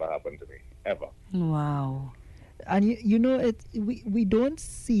that has ever happened to me, ever. Wow. And you know, we don't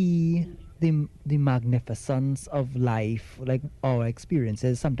see the magnificence of life, like our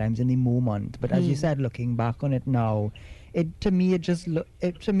experiences sometimes in the moment. But as you said, looking back on it now, it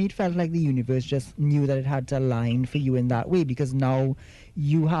felt like the universe just knew that it had to align for you in that way, because now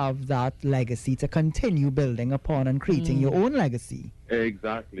you have that legacy to continue building upon and creating your own legacy.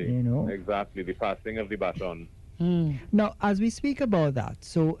 Exactly. You know? Exactly. The passing of the baton. Now, as we speak about that,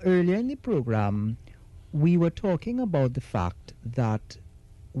 so earlier in the program, we were talking about the fact that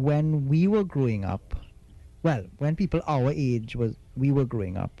when we were growing up, well, when people our age we were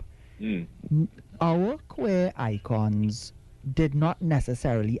growing up, our queer icons did not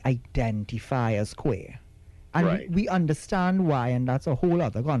necessarily identify as queer. And we understand why, and that's a whole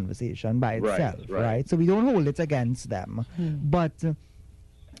other conversation by itself, right? So we don't hold it against them. But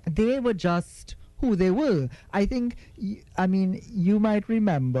they were just who they were. I think, you might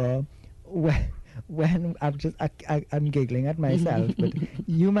remember when I'm giggling at myself, but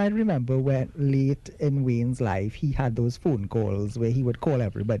you might remember when late in Wayne's life, he had those phone calls where he would call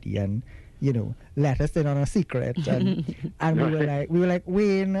everybody and, you know, let us in on a secret, and we were like,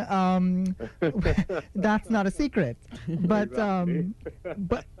 Wayne, that's not a secret, but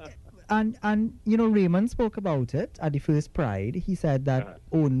and you know, Raymond spoke about it at the first Pride. He said that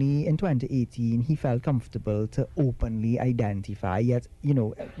only in 2018 he felt comfortable to openly identify. Yet, you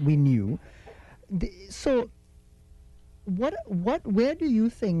know, we knew. So, where do you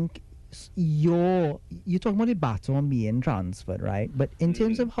think you're talking about the baton being transferred, right? But in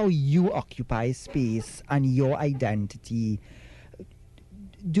terms of how you occupy space and your identity,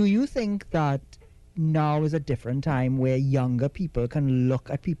 do you think that now is a different time where younger people can look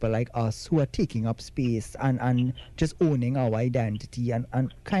at people like us who are taking up space and just owning our identity and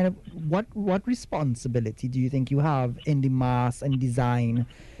kind of what responsibility do you think you have in the mass and design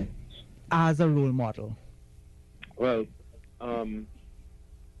as a role model? Well, how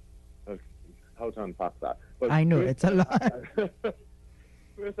to unpack that? Well, I know first, it's a lot.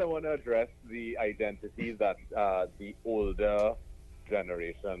 First, I want to address the identity that the older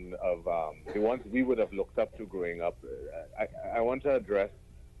generation of the ones we would have looked up to growing up. I want to address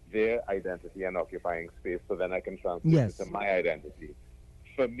their identity and occupying space, so then I can translate Yes. it to my identity.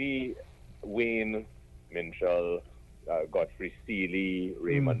 For me, Wayne Minshall, Godfrey Seeley,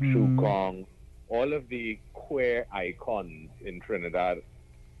 Raymond Chukong, all of the queer icons in Trinidad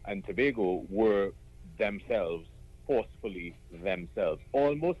and Tobago were themselves, forcefully themselves,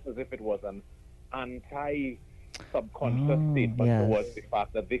 almost as if it was an anti-subconscious statement yes. towards the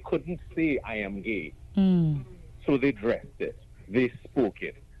fact that they couldn't say, I am gay. Mm. So they dressed it, they spoke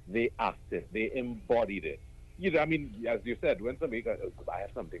it, they acted it, they embodied it. You know, I mean, as you said, when somebody goes, I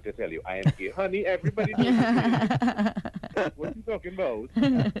have something to tell you, I am gay. Honey, everybody knows what you talking about?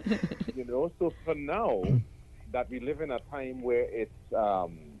 You know, so for now, that we live in a time where it's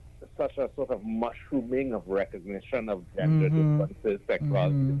such a sort of mushrooming of recognition of gender differences,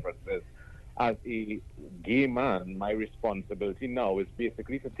 sexuality differences. As a gay man, my responsibility now is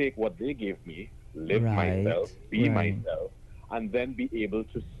basically to take what they gave me, live Right, myself, be right. myself, and then be able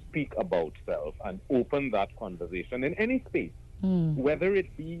to speak about self and open that conversation in any space. Whether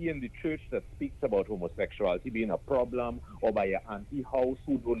it be in the church that speaks about homosexuality being a problem, or by your auntie house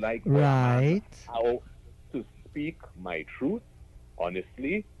who don't like Right. how to speak my truth,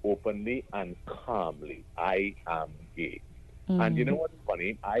 honestly, openly, and calmly. I am gay. And you know what's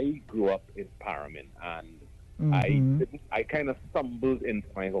funny? I grew up in Paramin, and I kind of stumbled into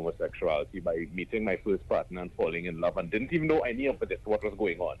my homosexuality by meeting my first partner and falling in love, and didn't even know any of this, what was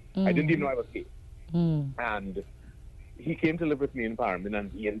going on. I didn't even know I was gay. And he came to live with me in Paramin,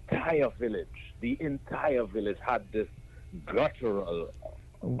 and the entire village had this guttural,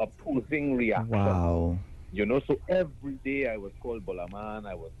 opposing reaction. Wow. You know, so every day I was called Bolaman,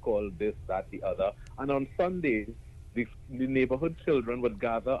 I was called this, that, the other. And on Sundays, the neighborhood children would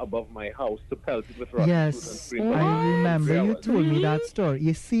gather above my house to pelt it with rotten fruit and Yes, scream. I remember you told me that Really? story.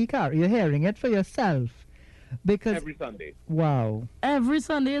 You see, Carrie, you're hearing it for yourself. Because, Every Sunday. wow. Every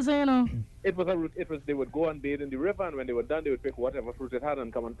Sunday, so you know. It was they would go and bathe in the river, and when they were done, they would pick whatever fruit it had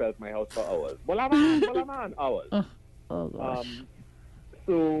and come and pelt my house for hours. Bolaman, Bolaman, hours. Oh gosh.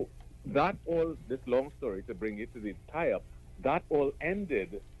 So that all, this long story to bring it to the tie-up, that all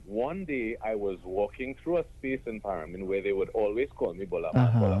ended. One day I was walking through a space in Paramin where they would always call me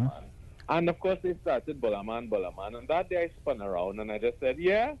Bolaman, Bolaman. And of course they started Bolaman, Bolaman. And that day I spun around and I just said,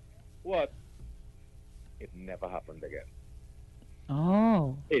 yeah, what? It never happened again.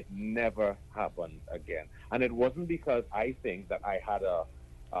 Oh. It never happened again. And it wasn't because I think that I had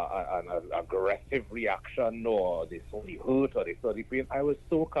an aggressive reaction, or they saw the hurt, or they saw the pain. I was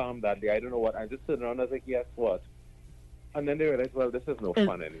so calm that day. I don't know what. I just turned around and I was like, yes, what? And then they realized, well, this is no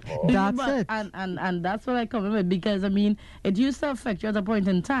fun anymore. That's But- it. And that's what I come in with, because I mean, it used to affect you at a point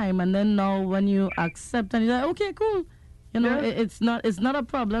in time, and then now when you accept and you're like, okay, cool, you know, Yeah. it's not a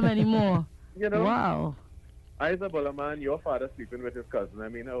problem anymore. You know? Wow. I said, Bolaman, your father sleeping with his cousin. I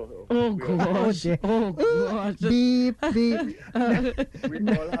mean, Oh we all- gosh. dear. Oh gosh. Beep, beep.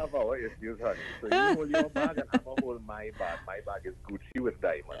 we all have our issues, honey. So you hold your bag and I'm going to hold my bag. My bag is Gucci with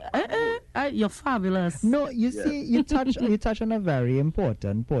diamonds. You're fabulous. No, you see, you touch on a very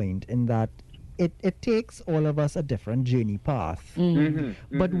important point in that it takes all of us a different journey path.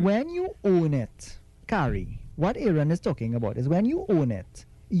 But when you own it, Carrie, what Aaron is talking about is when you own it,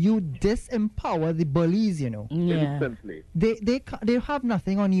 you disempower the bullies, you know. Yeah. Instantly. They have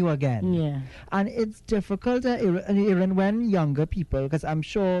nothing on you again. Yeah. And it's difficult, Aaron, when younger people, because I'm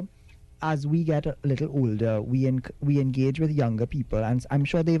sure as we get a little older, we engage with younger people, and I'm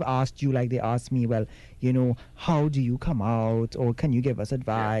sure they've asked you, like they asked me, well, you know, how do you come out, or can you give us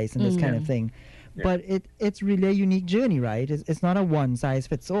advice, and this kind of thing. Yeah. But it's really a unique journey, right? It's not a one size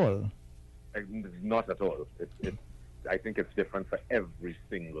fits all. Not at all. I think it's different for every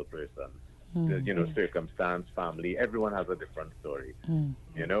single person. You know, circumstance, family, everyone has a different story.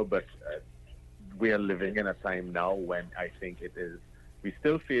 You know, but we are living in a time now when I think we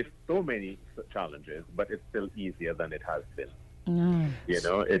still face so many challenges, but it's still easier than it has been. You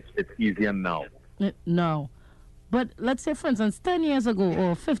know, it's easier now. No. But let's say, for instance, 10 years ago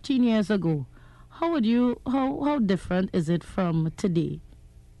or 15 years ago, how different is it from today?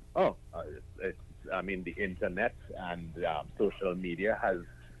 I mean, the internet and social media has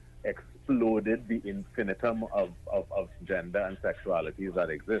exploded the infinitum of gender and sexualities that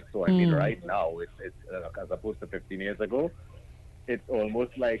exist. So I mean, right now, it's as opposed to 15 years ago, it's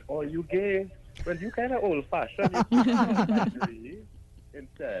almost like, oh, you gay? Well, you kind of old-fashioned. You non-binary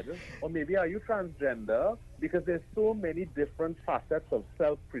instead, or maybe are you transgender? Because there's so many different facets of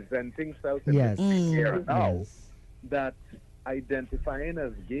self-presenting, self-identity here now that identifying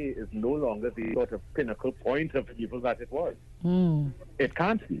as gay is no longer the sort of pinnacle point of evil that it was. It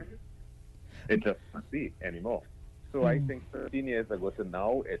can't be. It just can't be anymore. So I think 15 years ago to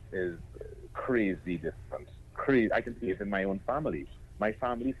now, it is crazy different. Crazy. I can see it in my own family. My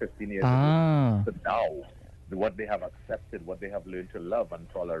family 15 years ago to now, what they have accepted, what they have learned to love and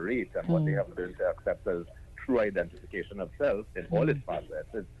tolerate, and what they have learned to accept as true identification of self in all its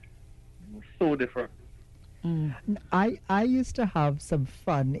facets is so different. I used to have some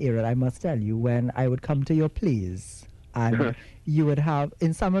fun, Aaron, I must tell you, when I would come to your plays. And you would have,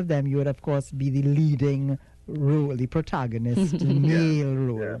 in some of them, you would, of course, be the leading role, the protagonist, male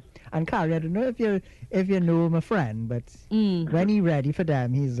role. Yeah. And Carrie, I don't know if you know my friend, but when he's ready for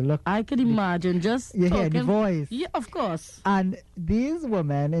them, he's look. I could imagine just you hear the voice. Yeah, of course. And these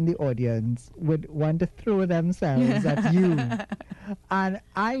women in the audience would want to throw themselves at you. And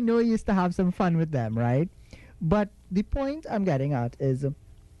I know you used to have some fun with them, right? But the point I'm getting at is,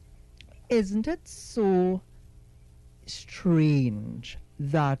 isn't it so strange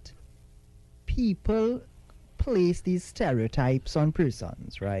that people place these stereotypes on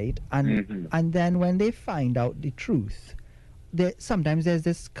persons, right? And and then when they find out the truth, sometimes there's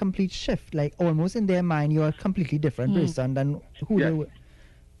this complete shift, like almost in their mind you're a completely different person than who they were.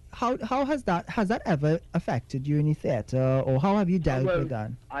 How has that ever affected you in the theater, or how have you dealt with that?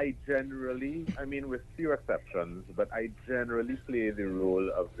 I generally, I mean, with few exceptions, but I generally play the role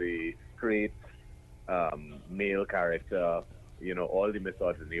of the straight male character. You know, all the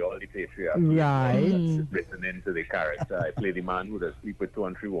misogyny, all the patriarchy, that's written into the character. I play the man who does sleep with 2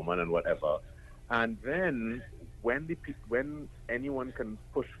 and 3 women and whatever. And then when anyone can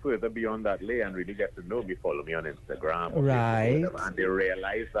push further beyond that layer and really get to know me, follow me on Instagram, or right? Whatever, and they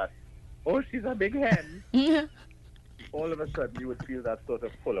realize that, oh, she's a big hen. All of a sudden, you would feel that sort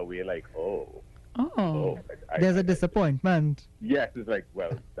of pull away, like, there's a disappointment. Yes, it's like,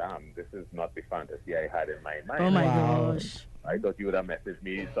 well, damn, this is not the fantasy I had in my mind. Oh my gosh. I thought you would have messaged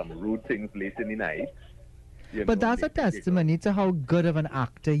me some rude things late in the night. But that's a testimony to how good of an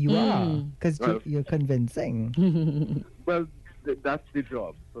actor you are, because you're convincing. Well, that's the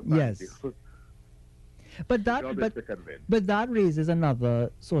job. Yes. But that raises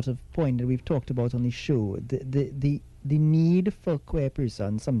another sort of point that we've talked about on the show: the need for queer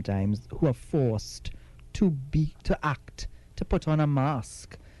persons sometimes who are forced to act, to put on a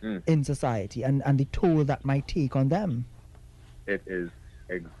mask in society, and the toll that might take on them. It is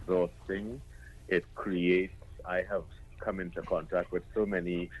exhausting. It creates. I have come into contact with so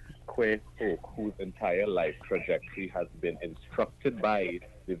many queer folk whose entire life trajectory has been instructed by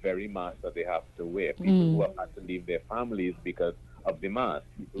the very mask that they have to wear. People who have had to leave their families because of the mask.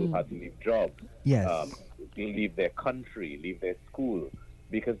 People who had to leave jobs. Yes. Leave their country, leave their school,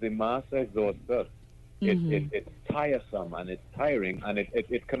 because the mask exhausts us. It's tiresome and it's tiring, and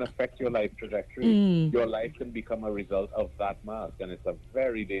it can affect your life trajectory. Your life can become a result of that mask, and it's a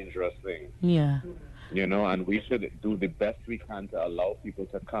very dangerous thing. Yeah. You know, and we should do the best we can to allow people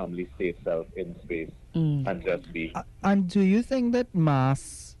to calmly stay self in space and just be. And do you think that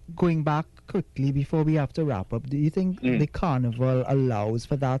masks, going back quickly before we have to wrap up, do you think the carnival allows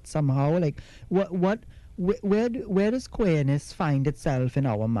for that somehow? Like, where does queerness find itself in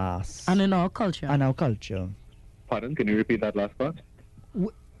our masks? And in our culture. Pardon? Can you repeat that last part?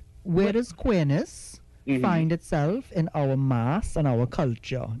 Where does queerness find itself in our masks and our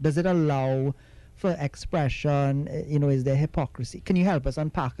culture? Does it allow for expression? You know, is there hypocrisy? Can you help us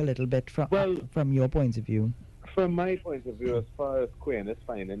unpack a little bit from your point of view? From my point of view, as far as queerness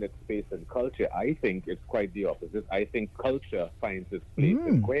finding its space in culture, I think it's quite the opposite. I think culture finds its place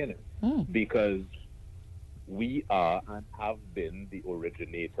in queerness because we are and have been the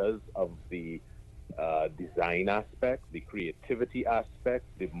originators of the design aspect, the creativity aspect,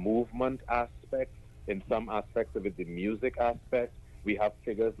 the movement aspect, in some aspects of it, the music aspect. We have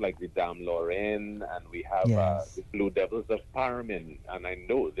figures like the Dame Lorraine, and we have the Blue Devils of Parmin. And I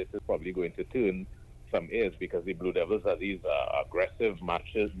know this is probably going to turn some ears, because the Blue Devils are these aggressive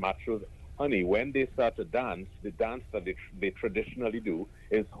machos. Honey, when they start to dance, the dance that they traditionally do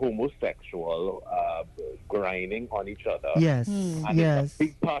is homosexual grinding on each other. Yes, and it's a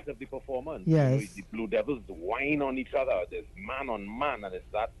big part of the performance. Yes. You know, the Blue Devils whine on each other. There's man on man, and it's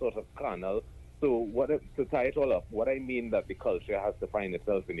that sort of carnal So to tie it all up, what I mean that the culture has to find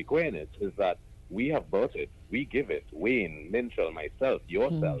itself in the queerness is that we have brought it, we give it. Wayne, Minchell, myself,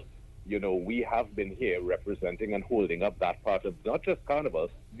 yourself. You know, we have been here representing and holding up that part of not just Carnival,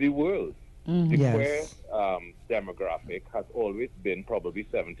 the world. The Yes. queer demographic has always been probably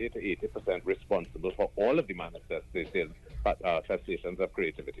 70 to 80% responsible for all of the manifestations of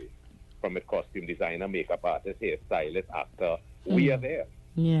creativity. From a costume designer, makeup artist, hairstylist, actor, we are there.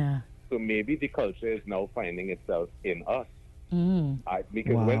 Yeah. So maybe the culture is now finding itself in us.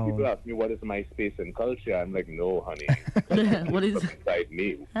 Because Wow. when people ask me what is my space in culture, I'm like, no, honey. What is It's inside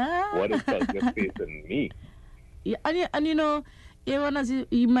me? What is culture space in me? Yeah, and you know, Aaron, as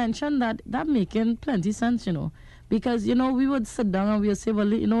you mentioned that making plenty sense, you know, because you know we would sit down and we would say,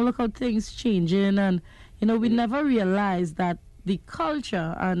 well, you know, look how things changing, and you know we never realized that the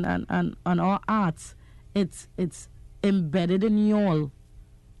culture and our arts, it's embedded in y'all,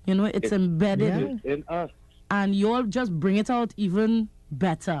 you know, it's embedded, In us. and y'all just bring it out even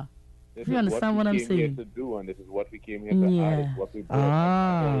better. This If you is understand what we I'm came here saying. to do, and this is what we came here to Yeah. add. It's what we brought.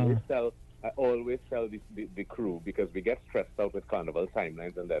 I always tell the crew, because we get stressed out with carnival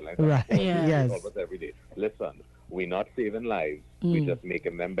timelines and deadlines. Right. Yeah. Yes. Almost every day. Listen, we're not saving lives. We're just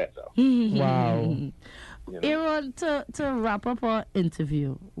making them better. Wow. You know? Aaron, to wrap up our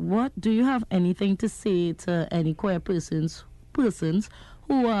interview, what do you have anything to say to any queer persons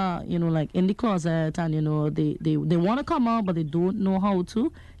who are, you know, like in the closet and, you know, they want to come out but they don't know how to?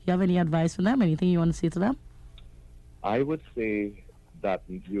 You have any advice for them? Anything you want to say to them? I would say that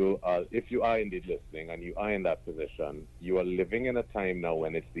if you are indeed listening and you are in that position, you are living in a time now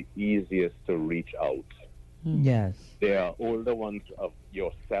when it's the easiest to reach out. Yes. There are older ones of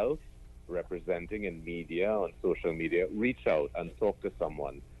yourself representing in media, on social media. Reach out and talk to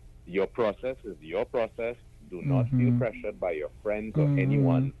someone. Your process is your process. Do not feel pressured by your friends or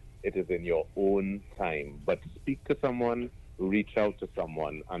anyone. It is in your own time. But speak to someone, reach out to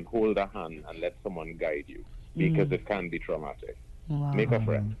someone, and hold a hand and let someone guide you, because it can be traumatic. Wow. Make a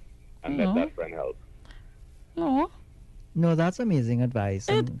friend and let that friend help. No, No, that's amazing advice.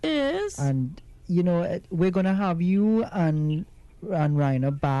 it is. And you know, we're gonna have you and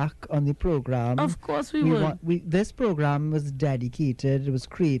Rainer back on the program. Of course we will. This program was dedicated, it was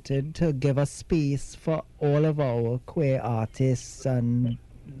created to give a space for all of our queer artists and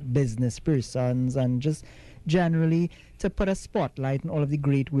business persons, and just generally to put a spotlight on all of the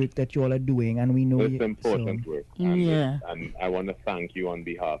great work that you all are doing. And we know It's important work. And Yeah. and I want to thank you on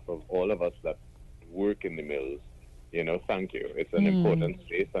behalf of all of us that work in the mills. You know, thank you. It's an important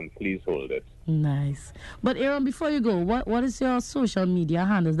space, and please hold it. Nice. But Aaron, before you go, what is your social media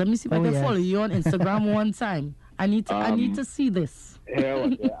handles? Let me see if I Oh, can yes. follow you on Instagram one time. I need to see this. Here,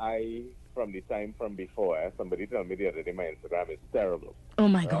 from the time from before, somebody told me the other day my Instagram is terrible. Oh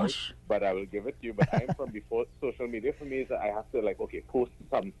my right? gosh. But I will give it to you. But I'm from before. Social media for me is that I have to post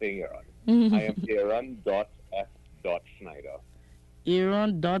something, Aaron. I am Aaron.f.Schneider.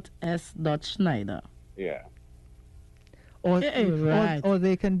 Aaron.s.Schneider. Yeah. Right. Or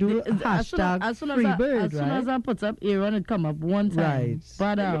they can do hashtag as soon as Freebird, I put up Aaron, it come up one time. Right.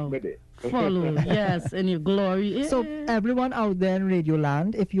 But Look with it. follow, yes, in your glory. So everyone out there in Radio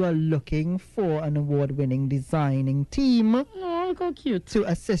Land, if you are looking for an award-winning designing team Oh, look how cute. to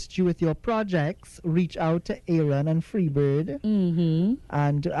assist you with your projects, reach out to Aaron and Freebird. Mm-hmm.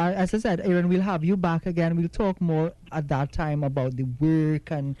 And as I said, Aaron, we'll have you back again. We'll talk more at that time about the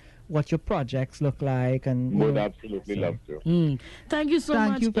work and what your projects look like. And Would absolutely love to. Thank you so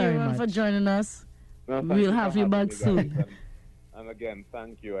Thank much, you very Aaron, for much. joining us. No, thank We'll you have for you having back me, soon. guys. And again,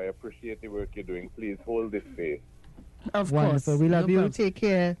 thank you. I appreciate the work you're doing. Please hold this space. Of wonderful. course. We love No you. problem. Take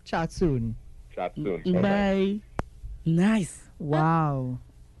care. Chat soon. Chat soon. Bye. Bye-bye. Nice. Wow.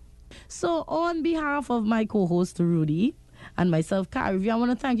 So, on behalf of my co-host Rudy and myself, Carrie, I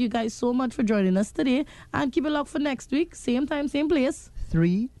want to thank you guys so much for joining us today, and keep it locked for next week, same time, same place.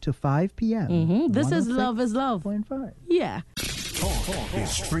 3 to 5 p.m. This is Love is Love. 106.5. Yeah. Talk is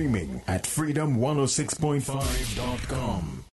streaming at freedom106.5.com.